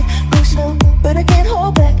I said go slow, but I can't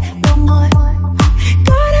hold back no more.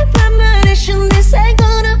 Got a premonition, this ain't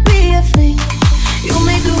gonna be a thing. You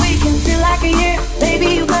make the weekend feel like a year. Baby,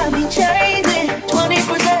 you got me changing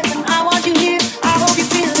 24/7, I want you here, I hope you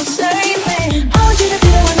feel the same thing. I want you to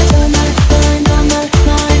feel it when it's on my mind, on my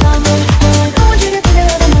mind, on my mind. I want you to feel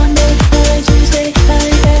it on Monday, like Tuesday,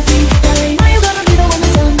 like every day. Now you gonna be the one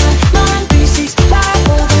that's on my mind, 365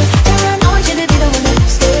 all the time. I want you to be the one that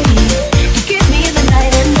stay. You give me the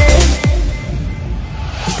night and day.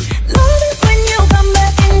 Love it when you come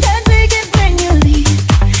back and then take it when you leave.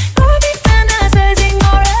 I'll be fantasizing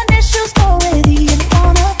our initials already. And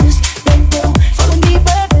wanna just let go, follow me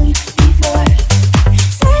further before.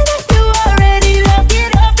 Say that you already left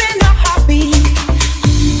it up in a heartbeat.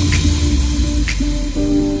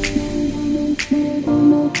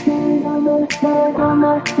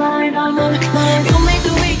 You make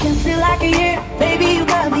the weekend feel like a year. Baby, you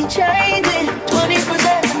got me changing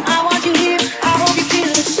 24/7, I want you here, I hope you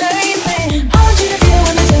feel the same thing. I want you to feel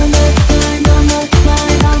when it's on my mind, on my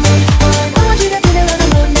mind, on my mind. I want you to feel it on a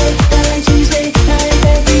Monday, like Tuesday, like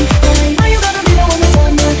every day. Now you gonna be the one that's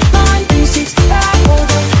on my mind, 365 all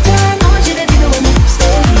the time. I want you to be the one that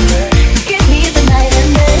stay. You give me the night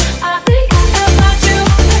and day. I think about you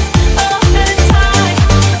all the time,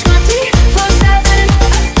 24/7,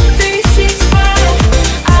 365.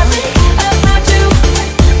 I think about you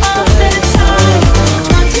all the time,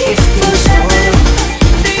 24/7,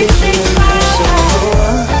 365.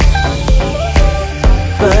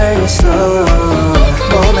 Burn it slow,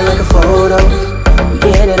 moment like a photo. We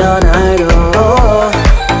get it all night, oh.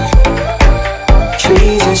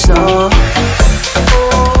 Trees and snow.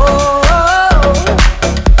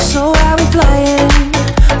 So how we flying?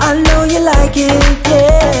 I know you like it,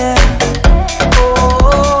 yeah.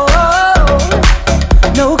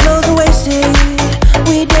 No clothes are wasted.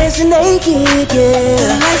 We dancing naked, yeah. The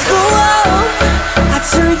lights go off, I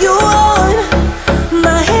turn you on.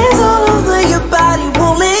 My hands all over your body,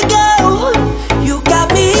 won't let go. You got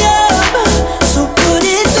me up, so put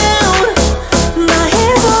it down. My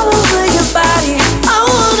hands all over your body, I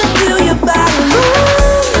wanna feel your body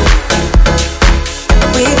move.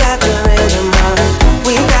 We got the rhythm of love.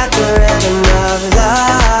 We got the rhythm of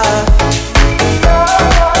love.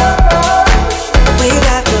 We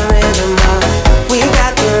got the rhythm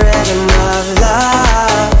of love.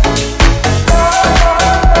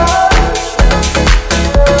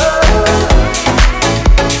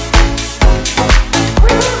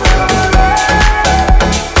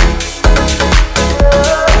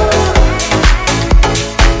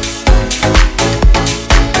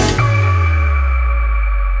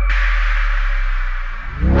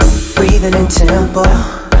 Breathing in tempo,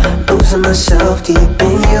 losing myself deep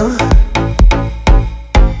in you.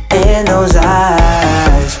 And those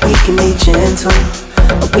eyes, we can be gentle,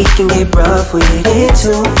 or we can get rough with it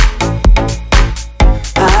too.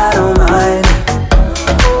 I don't mind.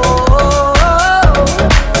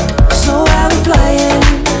 So how we flying?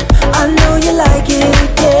 I know you like it,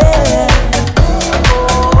 yeah.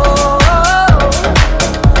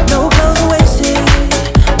 No clothes are wasted.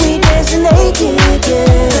 We dancing naked,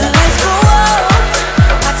 yeah. Lights go off,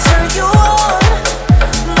 I turn you on.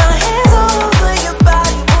 My hands all over your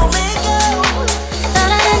body, won't let go.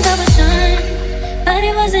 Thought I'd end up with Sean, but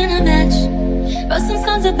it wasn't a match. Wrote some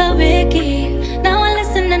songs about Ricky, now I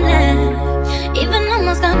listen and laugh. Even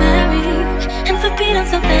almost got married, and for Pete I'm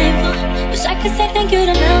so thankful. Wish I could say thank you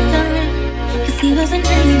to Malcolm, cause he was an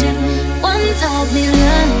angel. One taught me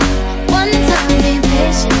love, one taught me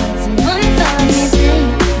patience, and one taught me pain.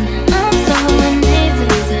 Now I'm so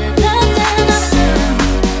amazing to love down on love.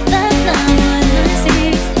 That's not what I see,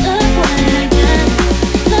 look what I got.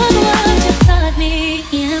 Look what you taught me,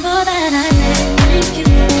 yeah, for that I say thank you.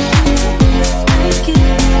 Thank you.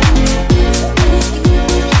 Thank you.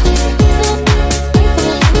 So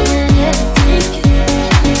thankful, yeah, thank you.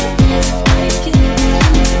 Thank you.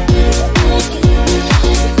 Thank you.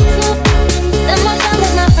 So, spend more time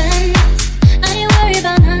with my friends, I ain't worried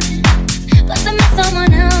about nothing.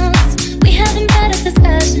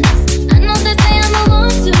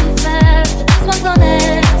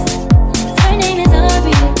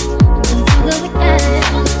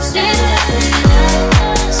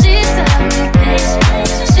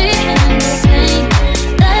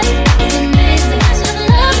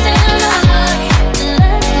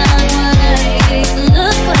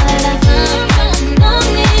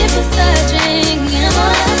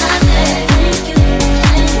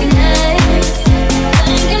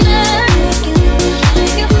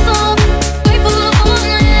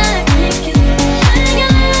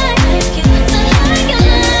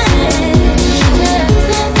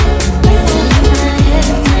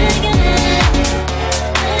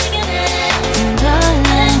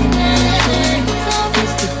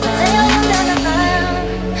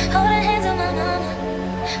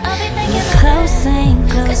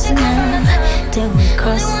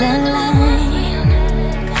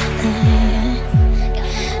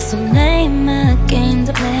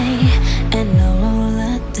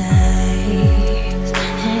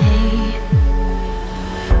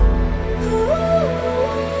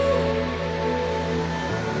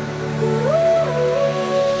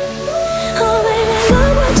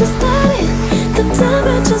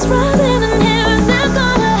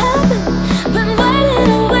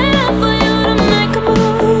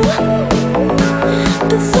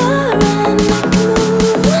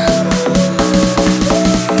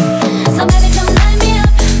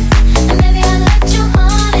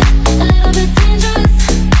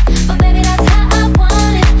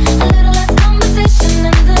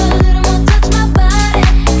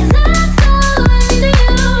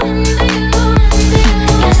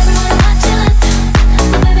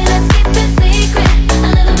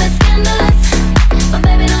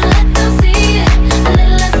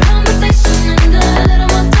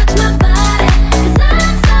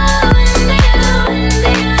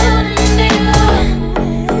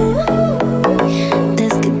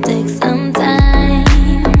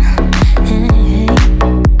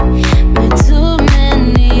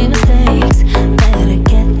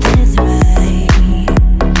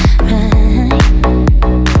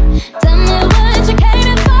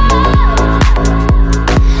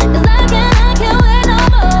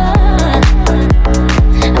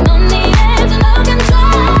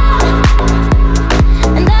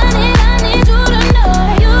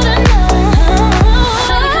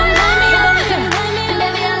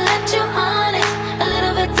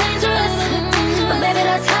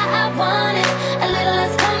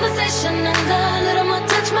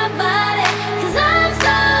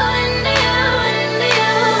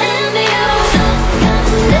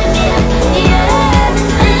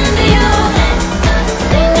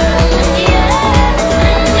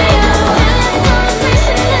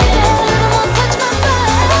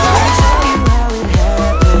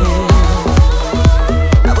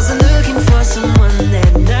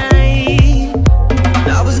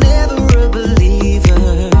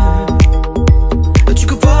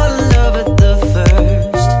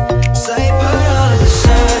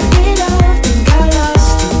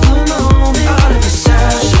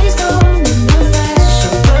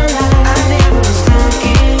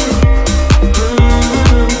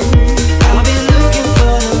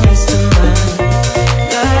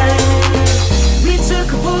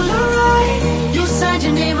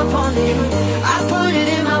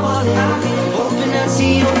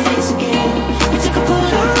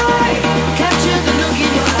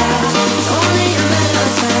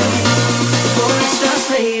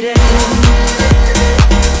 fading.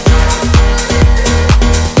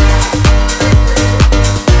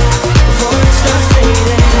 Before it starts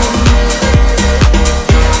fading.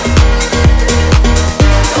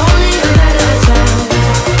 It's only a matter of time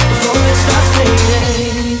before it starts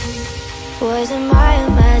fading. Was it my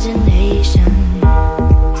imagination?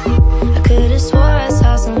 I could've swore I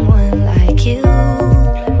saw someone like you.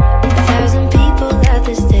 1,000 people at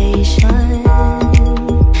the station,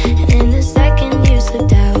 and in a second you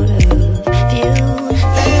slipped out of view.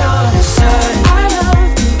 Then all of a sudden, I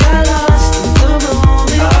loved and got lost in the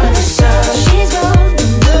moment. All of a sudden, she's gone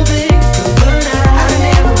in the blink of an eye. I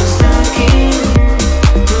never was looking.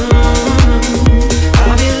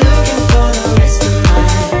 I'll be looking for the rest of my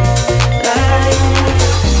life.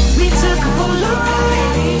 We took a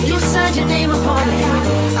Polaroid. You signed your name upon it.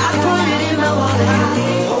 I put it in my wallet,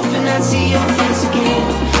 hoping I'd see your face again.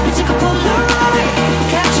 We took a Polaroid,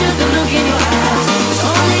 captured the look in your eyes. It's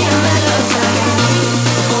only a matter of time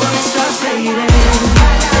before it starts fading.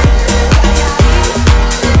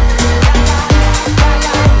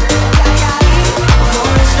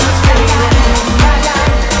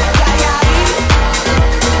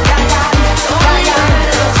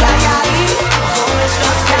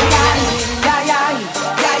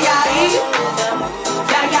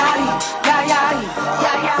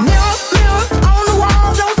 Mirror, mirror on the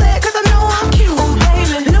wall, don't say it 'cause I know I'm cute.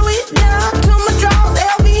 Louis down to my drawers,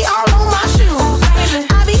 LV all on my shoes.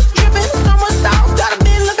 I be dripping so much sauce, got a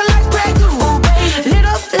bitch looking like Grey Goose. Lit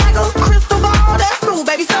up like a crystal ball, that's cool,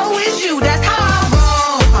 baby, so is you. That's how I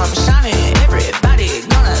roll. I'm shining, everybody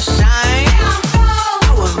gonna shine.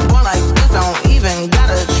 I was born like this, don't even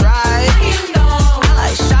gotta try. I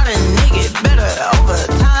like shot a nigga better over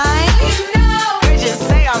time. They just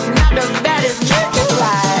say I'm not the baddest chick to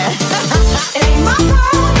fly. It ain't my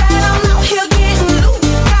fault that I'm out here getting loose.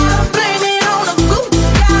 Gotta blame it on the goose.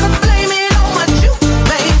 Gotta blame it on my juice,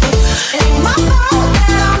 baby. It ain't my fault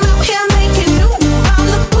that I'm out here making news. I'm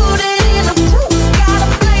the put it in the proof. Gotta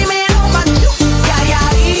blame it on my juice. Yeah, yeah,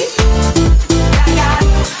 yeah. Yeah,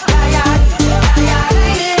 yeah, yeah, yeah, yeah.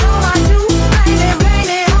 Blame it on my juice.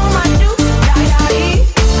 Blame it on my juice. Yeah, yeah, yeah.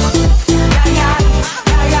 Yeah, yeah,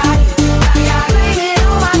 yeah, yeah, yeah. Blame it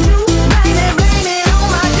on my juice. Blame it on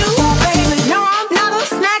my juice, baby. No, I'm not a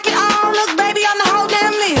snack at all. Look, baby, I'm the whole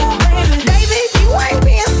damn meal. Baby, you ain't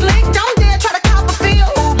being slick. Don't dare try to cop a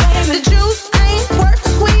feel. The juice ain't worth the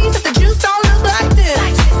squeeze if the juice don't look like this.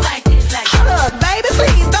 Hold up, baby,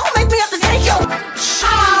 please don't make me have to take your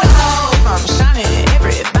I'm shining,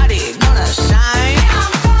 everybody gonna shine.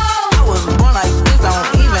 I was born like this, don't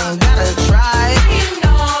even gotta try.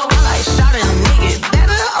 I like shot a nigga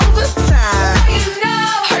better over time.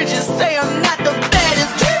 Heard you say I'm not the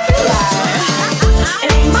baddest chick alive.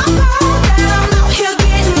 It ain't my fault that I'm out here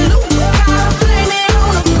getting loose. Gotta blame it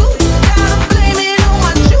on the goose. Gotta blame it on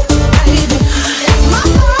my juice, baby. It ain't my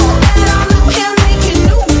fault that I'm out here making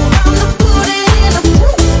news. I'm the put it in the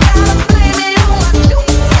proof. Gotta blame it on my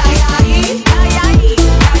juice. Yeah, yeah, yeah. Yeah, yeah, yeah.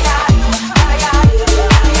 Yeah, yeah,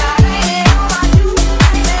 yeah, yeah. Blame it on my juice.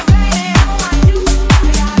 Blame it on my juice.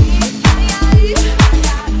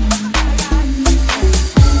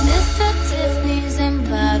 Mr. Tiffany's and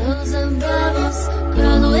bottles of bubbles.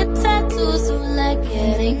 Girls with tattoos who like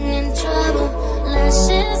getting in trouble.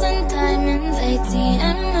 Lashes and diamonds,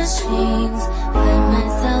 ATM machines. Buy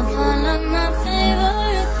myself all of my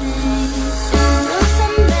favorite things. You know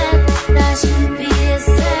some bad, that should be a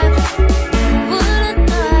savage. Who would've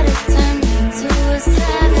thought it turned me to a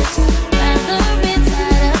savage? Rather be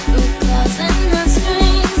tied up with claws and the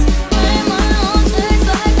strings. Write my own checks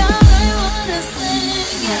like I write what I sing.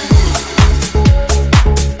 Yeah.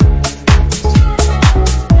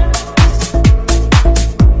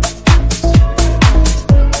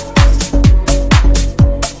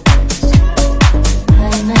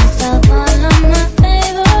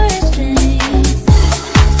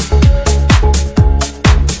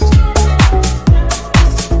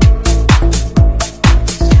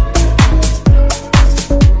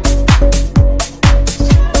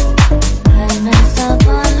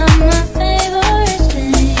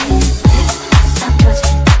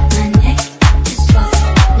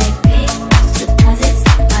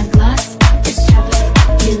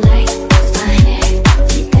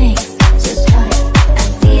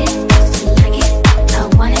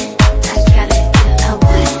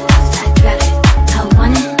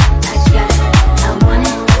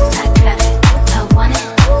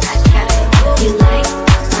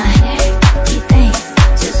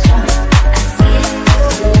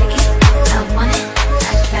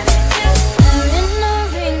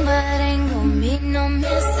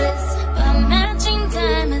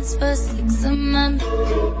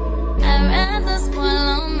 I'd rather spoil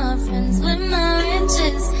all my friends with my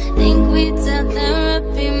riches. Think retail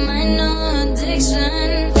therapy might know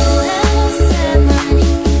addiction. Whoever said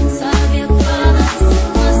money can solve your problems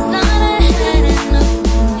must not have had enough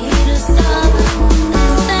money to solve them. They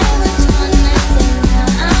say which one is it now?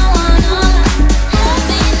 I want all of it.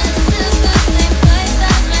 Happiness is the same place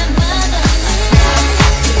as my brothers.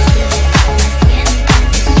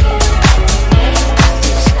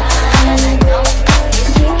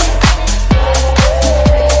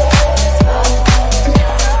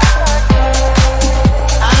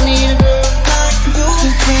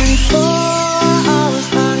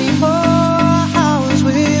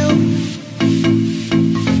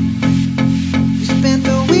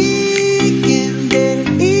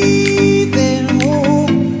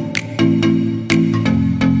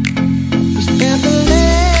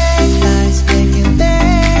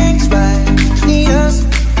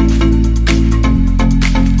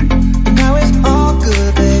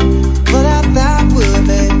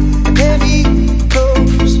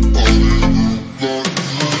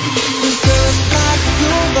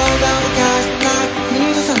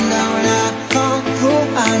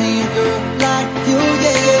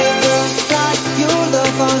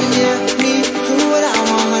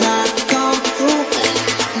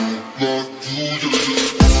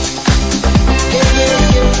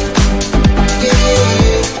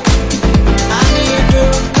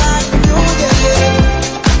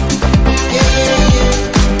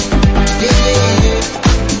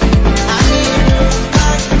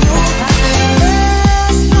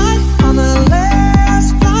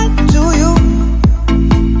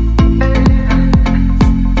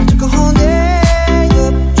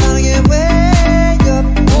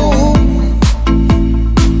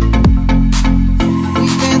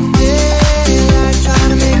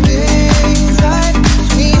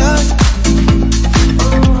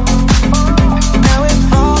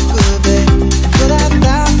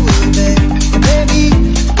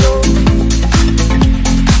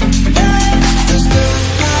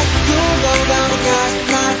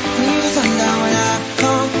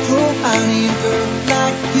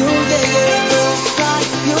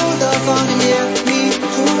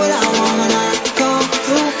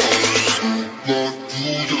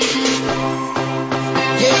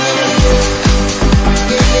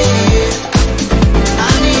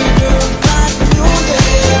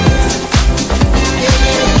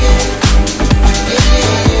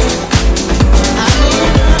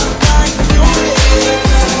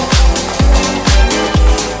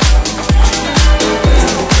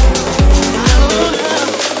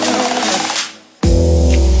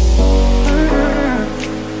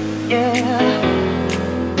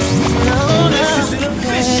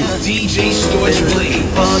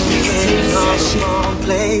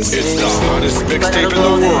 It's the hottest mixtape in the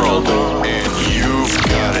world, and you've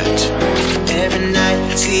got it. Every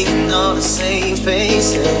night, seeing all the same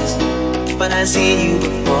faces, but I see you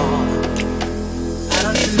before. I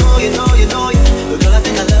don't even know you, but girl, I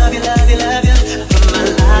think I love you. I put my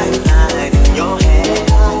lifeline in your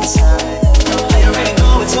hands. I already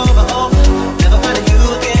know it's over, never finding you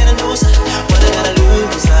again, I know. What I gotta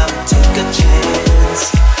lose, I'll take a chance.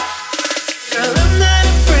 Girl, I'm not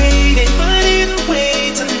afraid, ain't running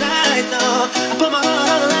away tonight, no. I put my heart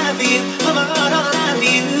on the line for you, put my heart on the line for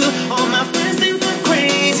you. All my friends think I'm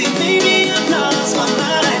crazy, maybe I've lost my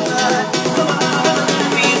mind, but put my heart on the line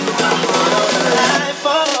for you, put my heart on the line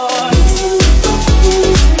for you.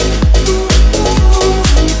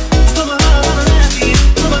 Put my heart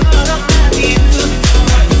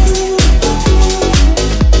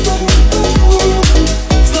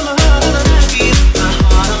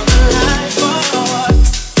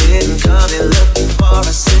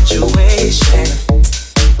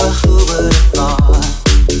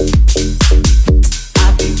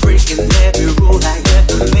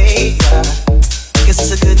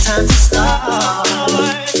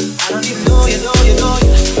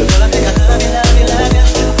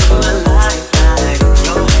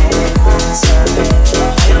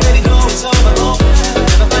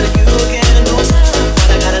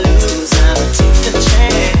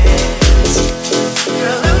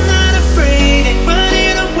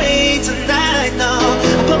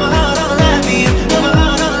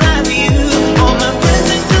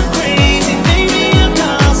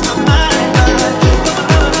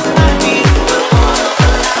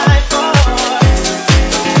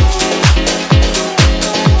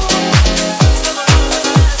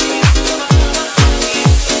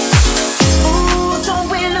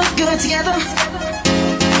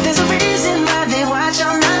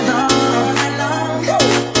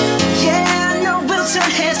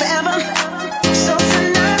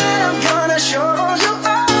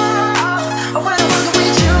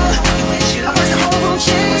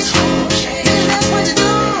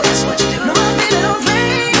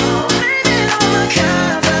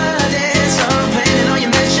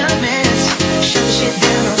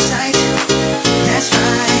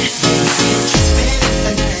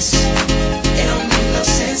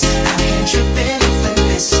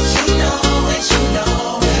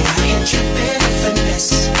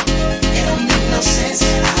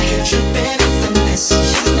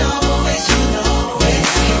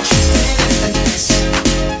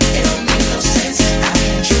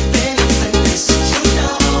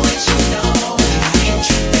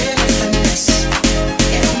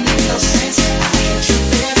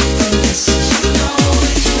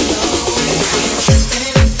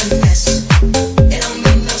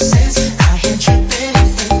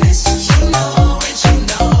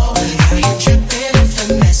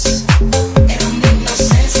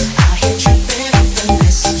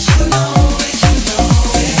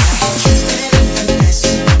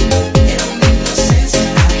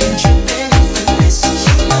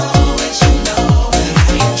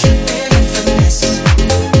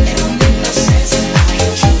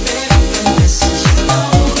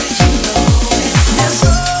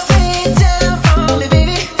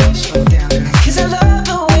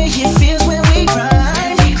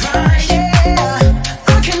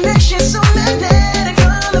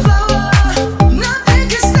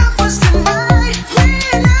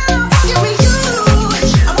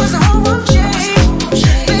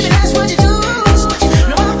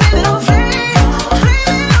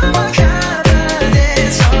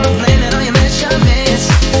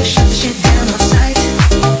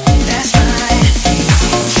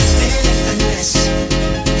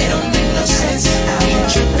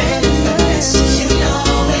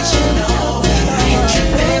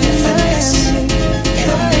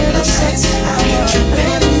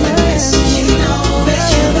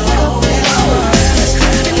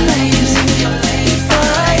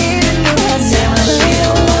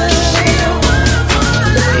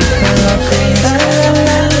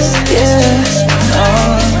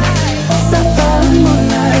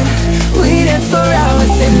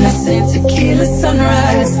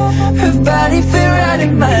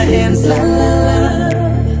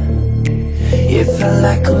feel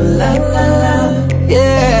like ooh la la la.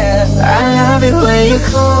 Yeah, I love it when you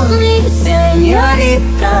call me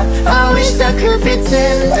señorita. I wish I could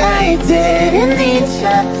pretend I didn't need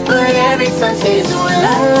ya, but every touch is ooh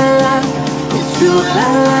la la la. It's true la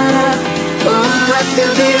la la. Oh, I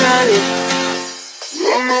still be running.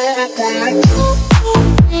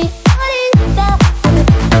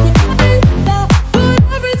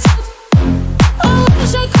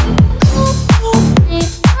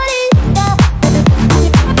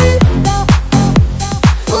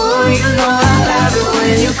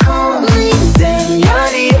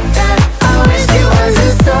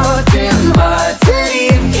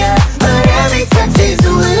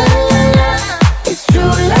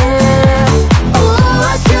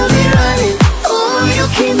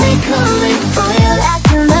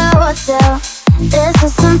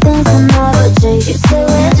 You say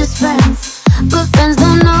we're just friends, but friends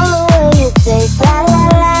don't know the way you taste. La la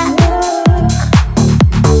la.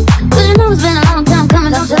 Cause you know it's been a long time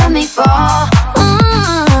coming, don't you let me fall.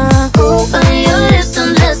 Open your lips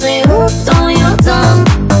and let me hooked on your tongue.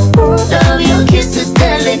 Love your kisses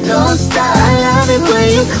deadly, don't stop. I love it when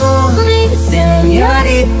you call me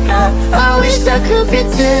señorita. I wish I could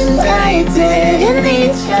pretend I didn't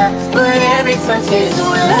need ya, but every touch is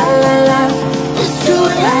ooh la la la. It's true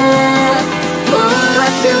la la. I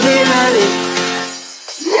still be running.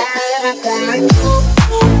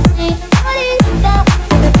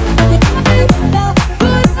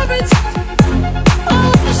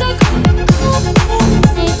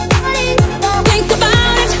 Think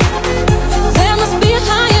about it. There must be a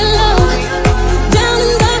higher love down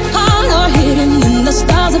in the heart or hidden in the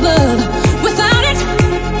stars above. Without it,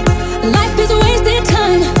 life is a wasted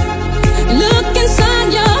time. Look inside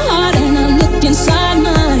your heart and I look inside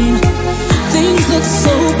mine. Things look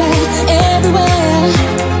so bad everywhere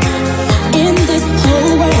in this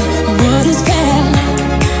whole world. What is fair?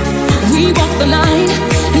 We walk the line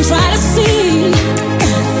and try to see,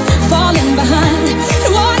 falling behind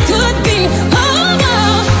what could be.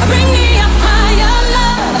 Oh, bring me a higher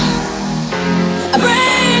love.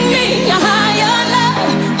 Bring me a higher love.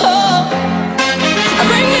 Oh,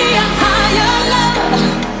 bring me a higher love.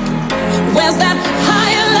 Where's that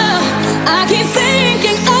higher love I keep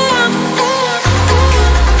thinking of?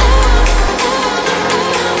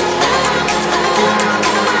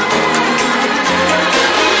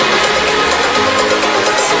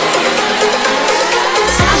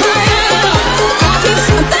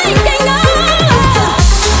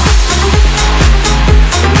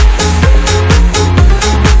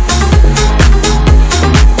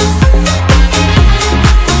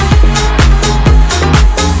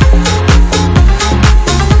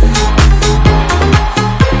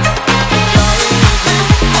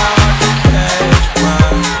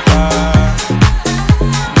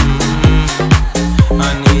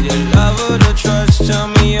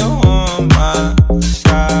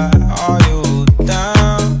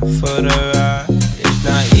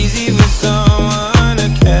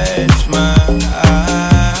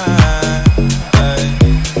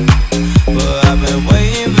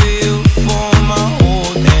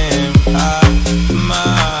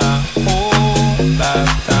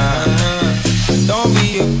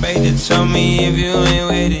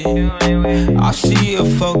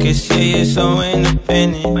 You're so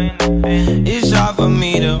independent. It's hard for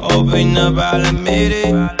me to open up, I'll admit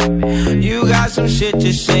it. You got some shit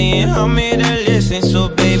to say and I'm here to listen. So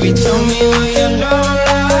baby, tell me where your love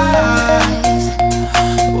lies.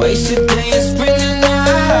 Waste a day and spend the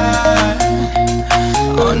night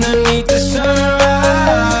underneath the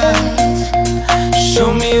sunrise. Show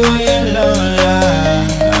me where your love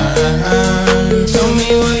lies. Tell me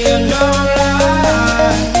where your love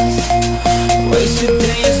lies. Waste a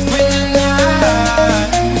day and spend the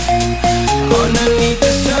night underneath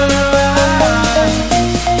the sunrise.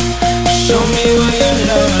 Show me where your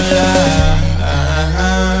love lies.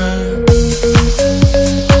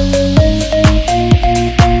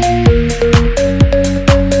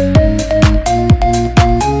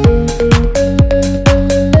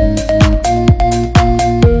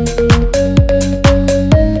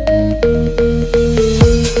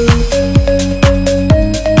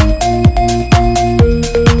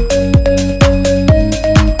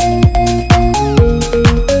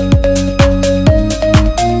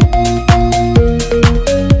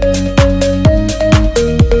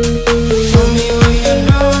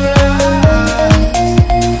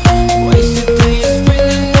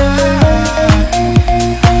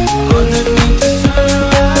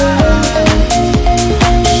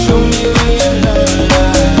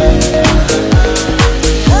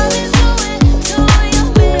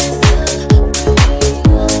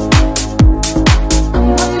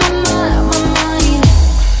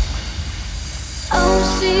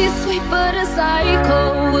 she's sweet but a psycho,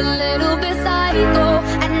 a little bit psycho.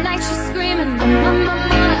 At night she's screaming, my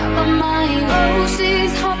mind. Oh,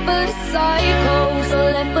 she's hot but a psycho, so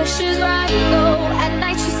left but she's right though. At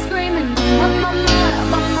night she's screaming, my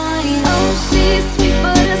mind. Oh, she's sweet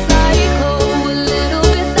but a psycho, a little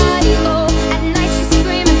bit psycho. At night she's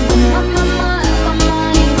screaming, my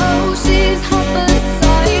mind. Oh, she's hot but a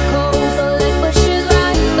psycho, so left but she's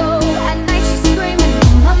right though. At night she's screaming,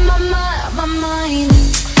 my mind.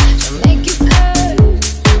 She'll make you hurt,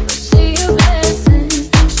 but she a blessing.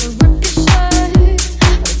 She'll rip your shirt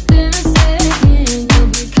within a second.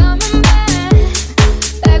 You'll be coming back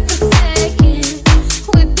for seconds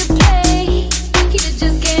with the play. You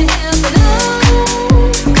just can't help it.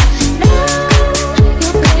 No,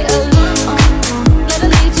 you'll play along. Let her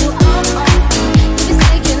lead you on. You be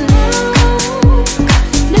saying no,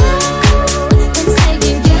 and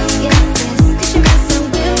saying yes, 'cause you're messing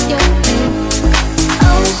with your head.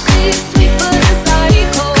 Oh, she's sweet but a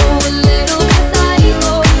psycho, a little bit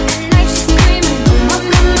psycho. At night she's screaming, my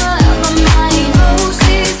mind. Oh,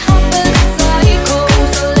 she's hot but a psycho,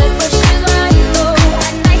 so left but she's right though.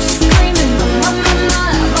 At night she's screaming, my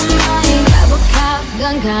mind. Grab a cop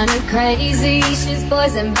gun, kinda crazy. She's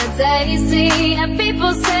poison but tasty, and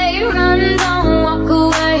people say run, don't walk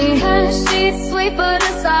away. 'Cause she's sweet but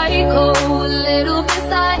a psycho, a little bit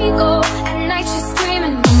psycho. At night she's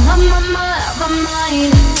screaming, my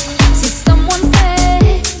mind. See, someone said,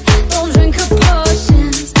 don't drink her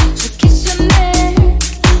potions. She'll kiss your neck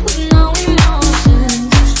with no emotions.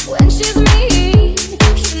 When she's mean,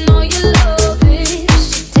 you know you love it.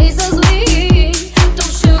 She tastes so sweet,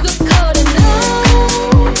 don't sugarcoat it.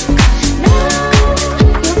 No,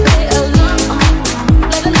 you'll play along.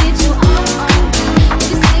 Let her lead you on. You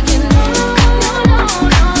be saying no,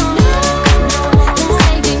 and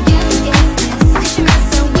saying yes, 'cause you're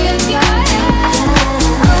messing with your head.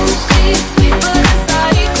 Oh, she's sweet but a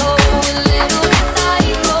psycho, a little bit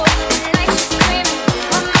psycho. At night she's screaming,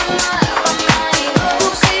 my mind. Oh,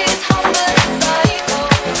 she's hot but a psycho.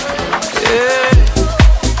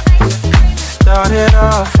 Started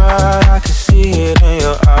off right, I can see it in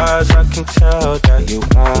your eyes. I can tell that you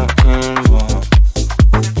want more.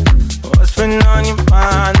 What's been on your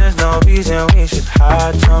mind? There's no reason we should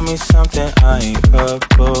hide. Tell me something I ain't heard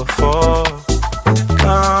before.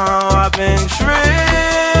 Oh, I've been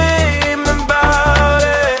dreaming about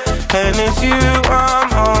it, and it's you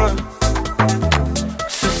I'm on.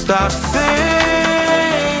 So stop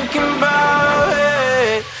thinking about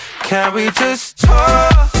it. Can we just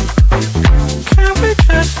talk? Can we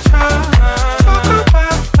just talk? Talk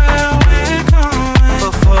about where we're going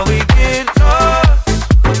before we get lost.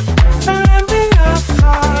 And let me your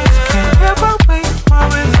thoughts. Can't hear what we want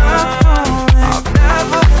without knowing. I've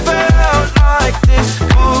never felt like this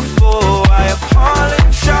before. I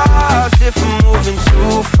apologize if I'm moving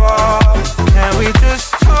too far. Can we just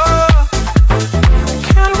talk?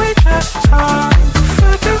 Can we just talk?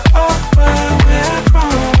 Figure out where we're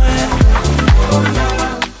going.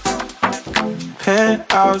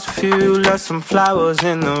 Penthouse view, left some flowers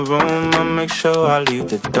in the room. I'll make sure I leave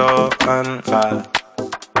the door unlocked.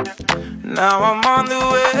 Now I'm on the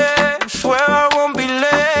way, swear I won't be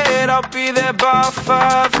late. I'll be there by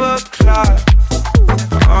 5 o'clock.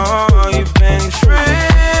 Oh, you've been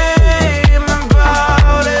dreaming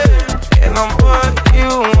about it, and I'm what you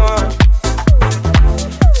want.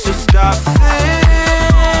 So stop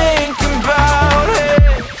thinking about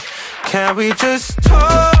it. Can we just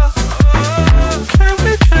talk? Can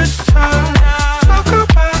we just talk? Talk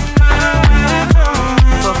about where we're going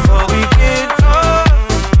before we get lost.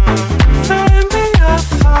 Tell me your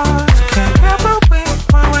thoughts. Can't get what we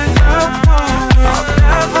want without knowing. I've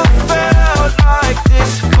never felt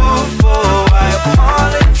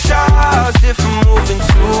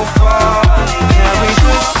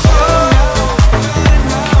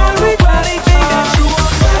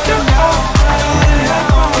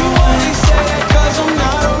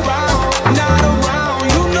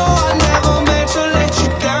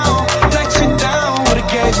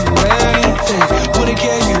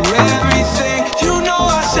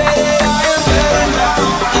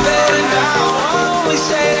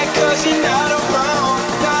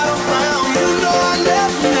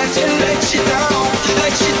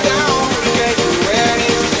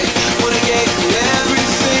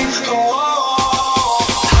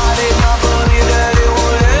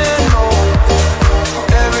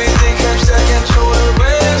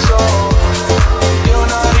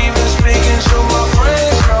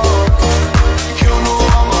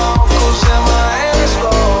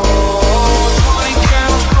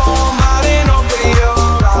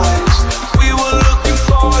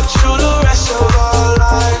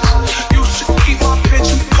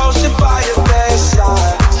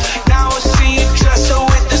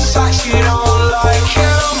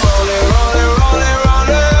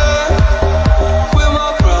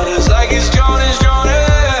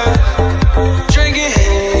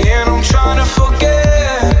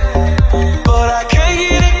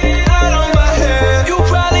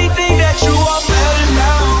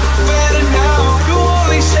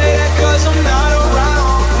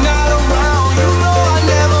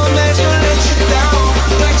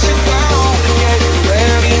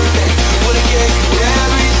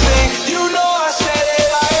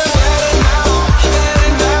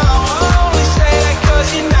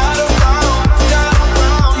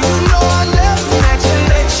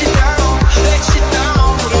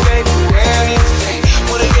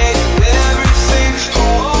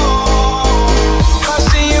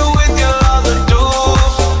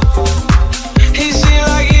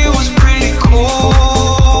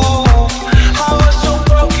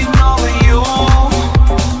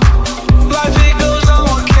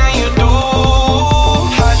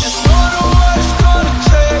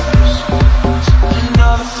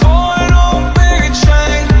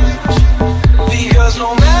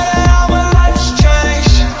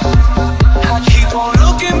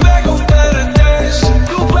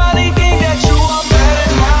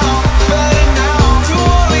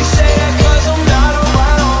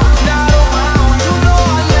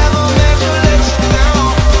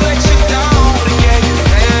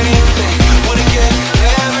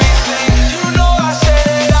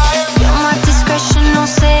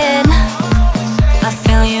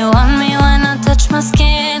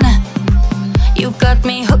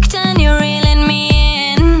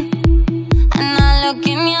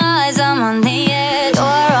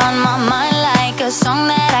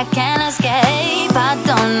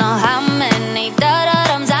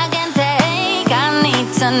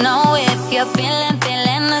know if you're feeling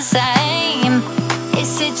the same.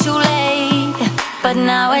 Is it too late? But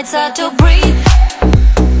now it's hard to breathe.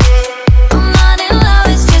 I'm not in love,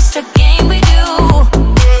 it's just a game we do.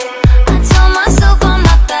 I tell myself I'm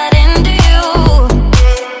not that into you,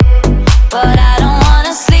 but I don't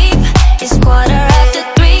wanna sleep. It's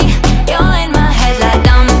 3:15. You're in my head like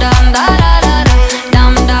dum dum da da da da,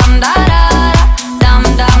 dum dum da da da, dum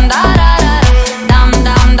dum da da da, dum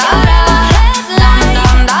dum da da, dum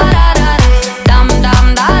dum da da da, dum dum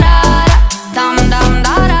da da, dum dum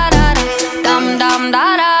da da da, dum dum da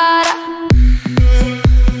da.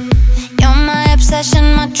 You're my obsession,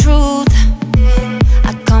 my truth.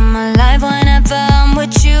 I come alive whenever I'm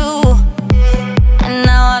with you. And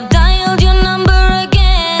now I've dialed your number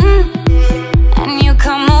again, and you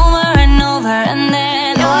come over and over, and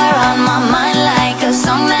then you're on my mind like a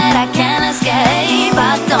song that I can't escape.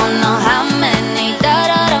 I don't know how many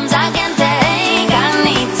da-da-dums I can take. I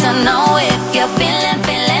need to know if you're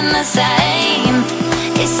feeling the same.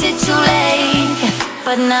 Is it too late?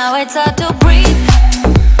 But now it's hard to breathe.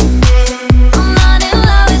 I'm not in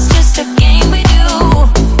love, it's just a game we do.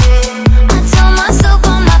 I tell myself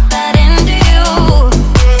I'm not that into you,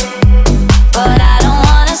 but I don't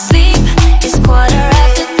wanna sleep. It's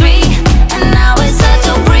 3:15, and now it's hard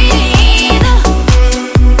to breathe.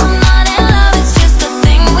 I'm not in love, it's just a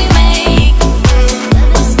thing we make.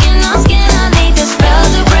 Skin on skin, I need the spell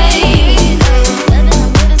to break.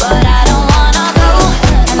 But I don't wanna go,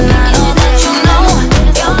 and I know that you know.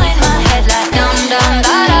 You're in my head like dum dum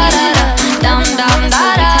da da da da, dum dum da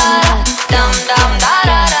da da, dum dum da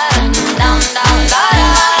da da, dum dum da da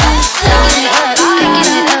da, picking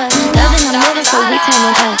it up, loving I'm living so we turn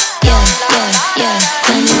it up, yeah yeah yeah,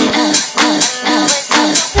 turning it up,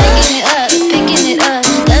 picking it up,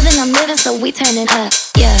 loving I'm living so we turn it up,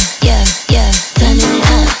 yeah yeah yeah, turning it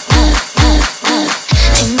up.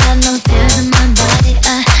 Ain't got no fears in my body, I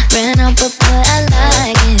ran out but boy I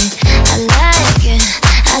like it, I like it,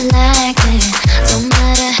 I like it. No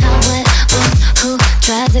matter how, what, when, who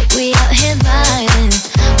tries it, we out here vibing,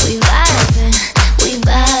 we vibing, we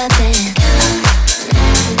vibing.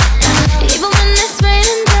 Even when it's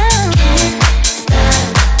raining down,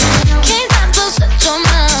 can't stop, so shut your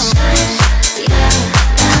mouth.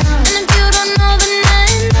 And if you don't know, then I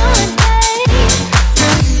know it, babe.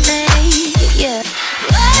 Yeah.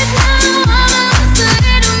 Right now, I'm in the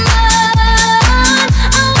state of mind.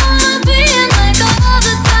 I wanna be in like all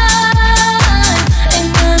the time.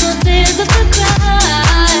 Ain't got no tears left to cry.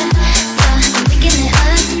 So I'm picking it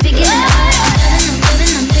up, picking it up.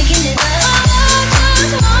 I'm picking it up. I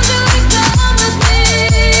just want you to come with me.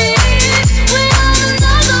 We on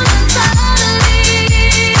another mentality.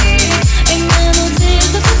 Ain't got no tears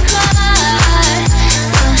left to cry.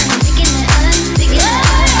 So I'm picking it up, picking it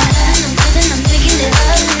up. I'm picking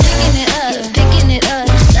it up, picking it up.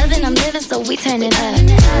 Loving I'm living, so we turn it up.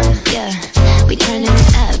 Yeah, we turning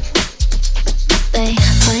it up. They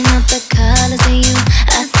point out the colors in you,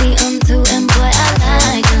 I see them too, and boy I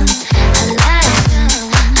like them, I like them,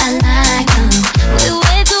 I like them. We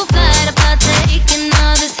way too fly to partake in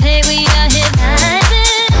all this hate, we out here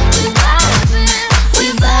vibing, we vibing, we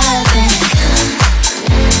vibing.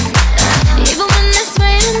 Even when it's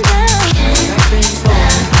raining down,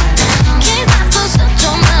 can't stop, so shut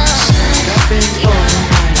your mouth. And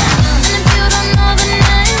if you don't know, then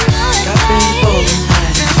I know it, babe.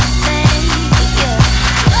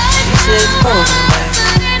 She said, oh,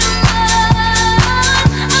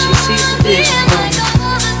 she sees the vision,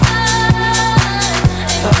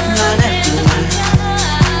 talking about that good.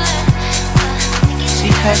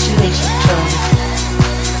 See how she looks in trouble.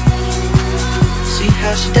 See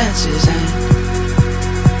how she dances and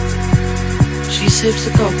she sips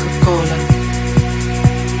the Coca-Cola.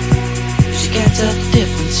 She can't tell the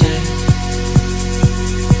difference, yeah.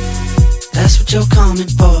 That's what you're coming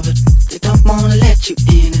for, but they don't wanna let you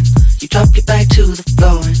in. And you drop your back to the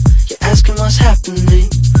floor and you're asking what's happening.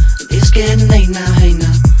 And it's getting late now, hey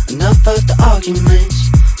now. Enough of the arguments.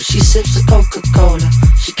 But she sips the Coca-Cola.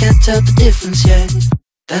 She can't tell the difference yet.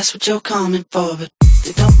 That's what you're coming for, but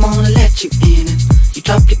they don't wanna let you in. And you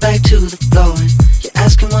drop your back to the floor and you're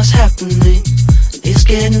asking what's happening. And it's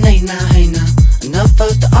getting late now, hey now. Enough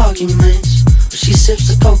of the arguments. But she sips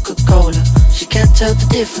the Coca-Cola. She can't tell the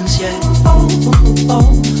difference yet.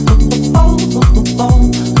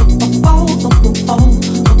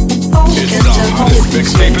 It's the hottest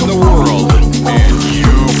mixtape in the world, and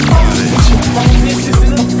you've got it. This is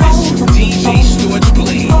an official DJ Storage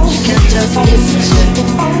Blaze. Can't tell the difference yet.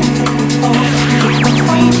 DJ Storage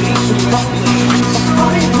Blaze.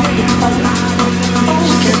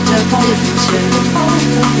 Can't tell the difference yet.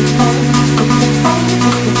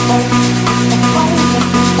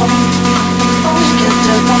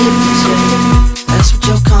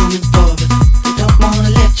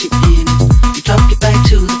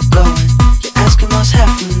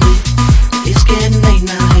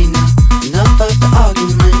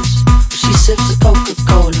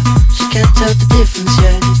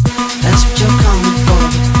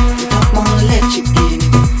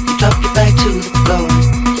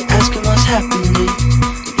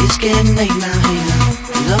 getting late now, hey now.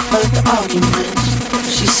 We love both the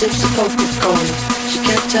arguments. She sips the Coca-Cola. She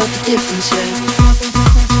can't tell the difference yet.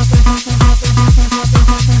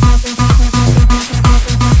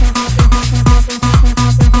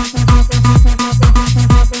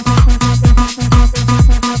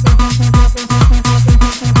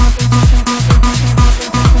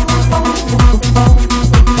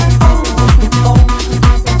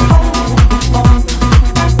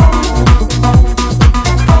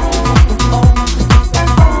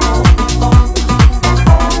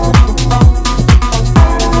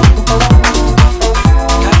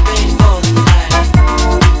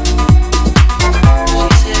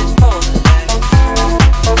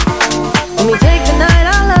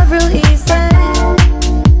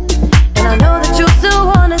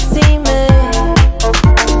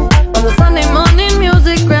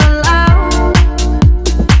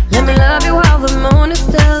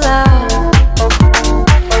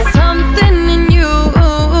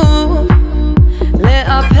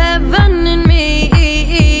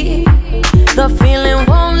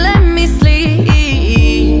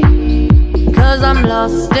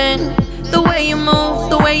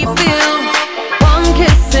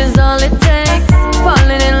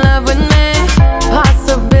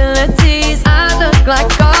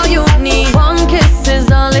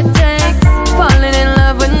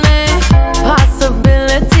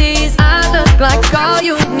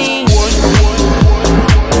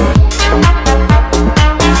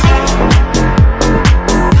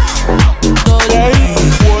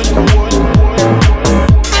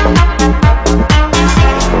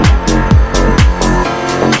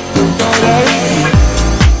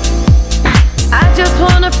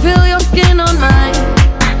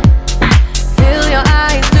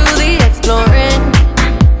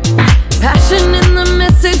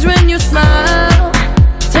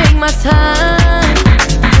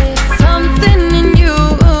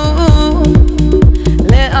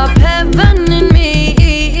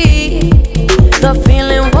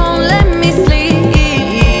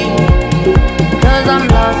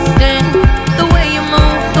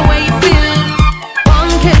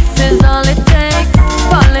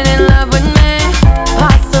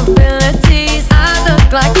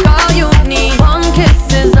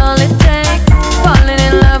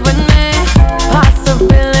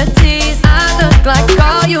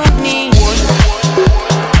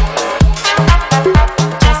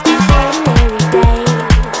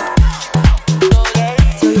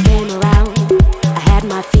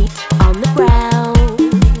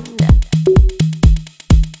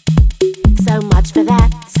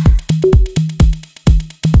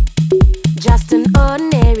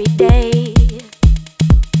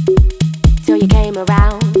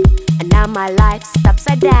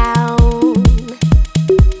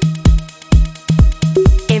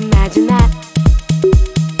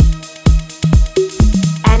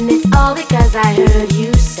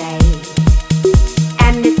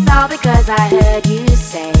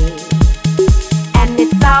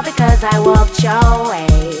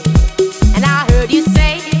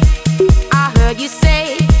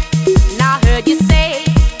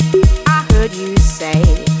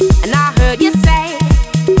 You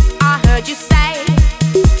say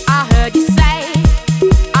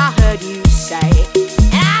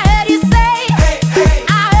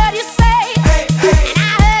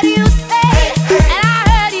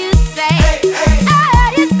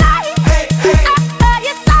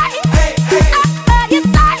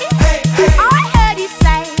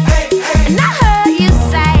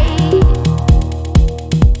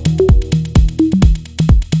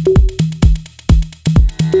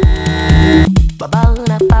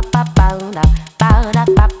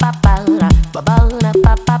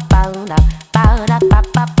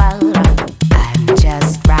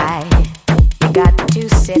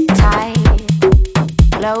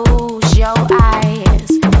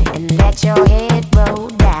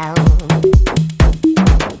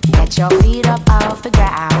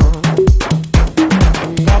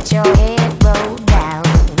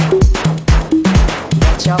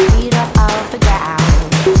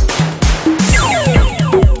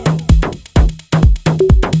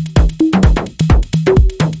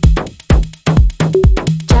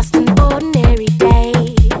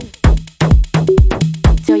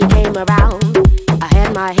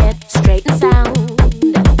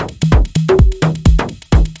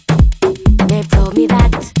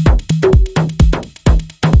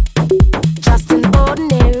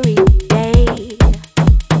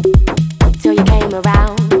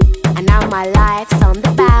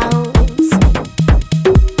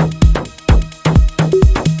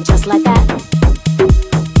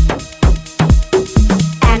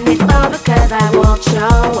because I walked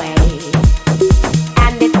your way.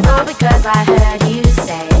 And it's all because I heard you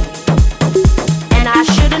say, and I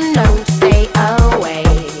should've known to stay away.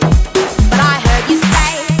 But I heard you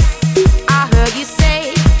say, I heard you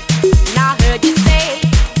say, and I heard you say,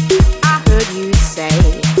 I heard you say,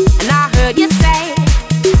 and I heard you say,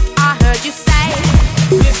 I heard you say,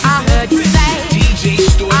 I heard you say, DJ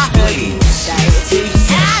Storch Blaze.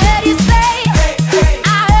 and I heard you say,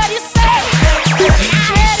 I heard you say, I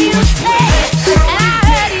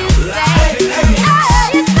heard you say, and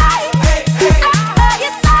I heard you say, I heard you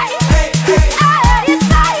say, I heard you say, I heard you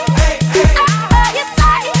say, I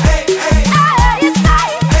heard you say, I heard you say,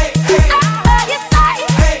 I heard you say,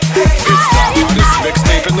 It's the hottest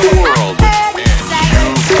mixtape in the world, and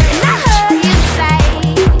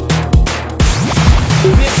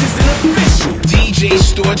This is an official DJ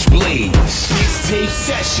Storch Blaze mixtape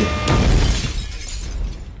session.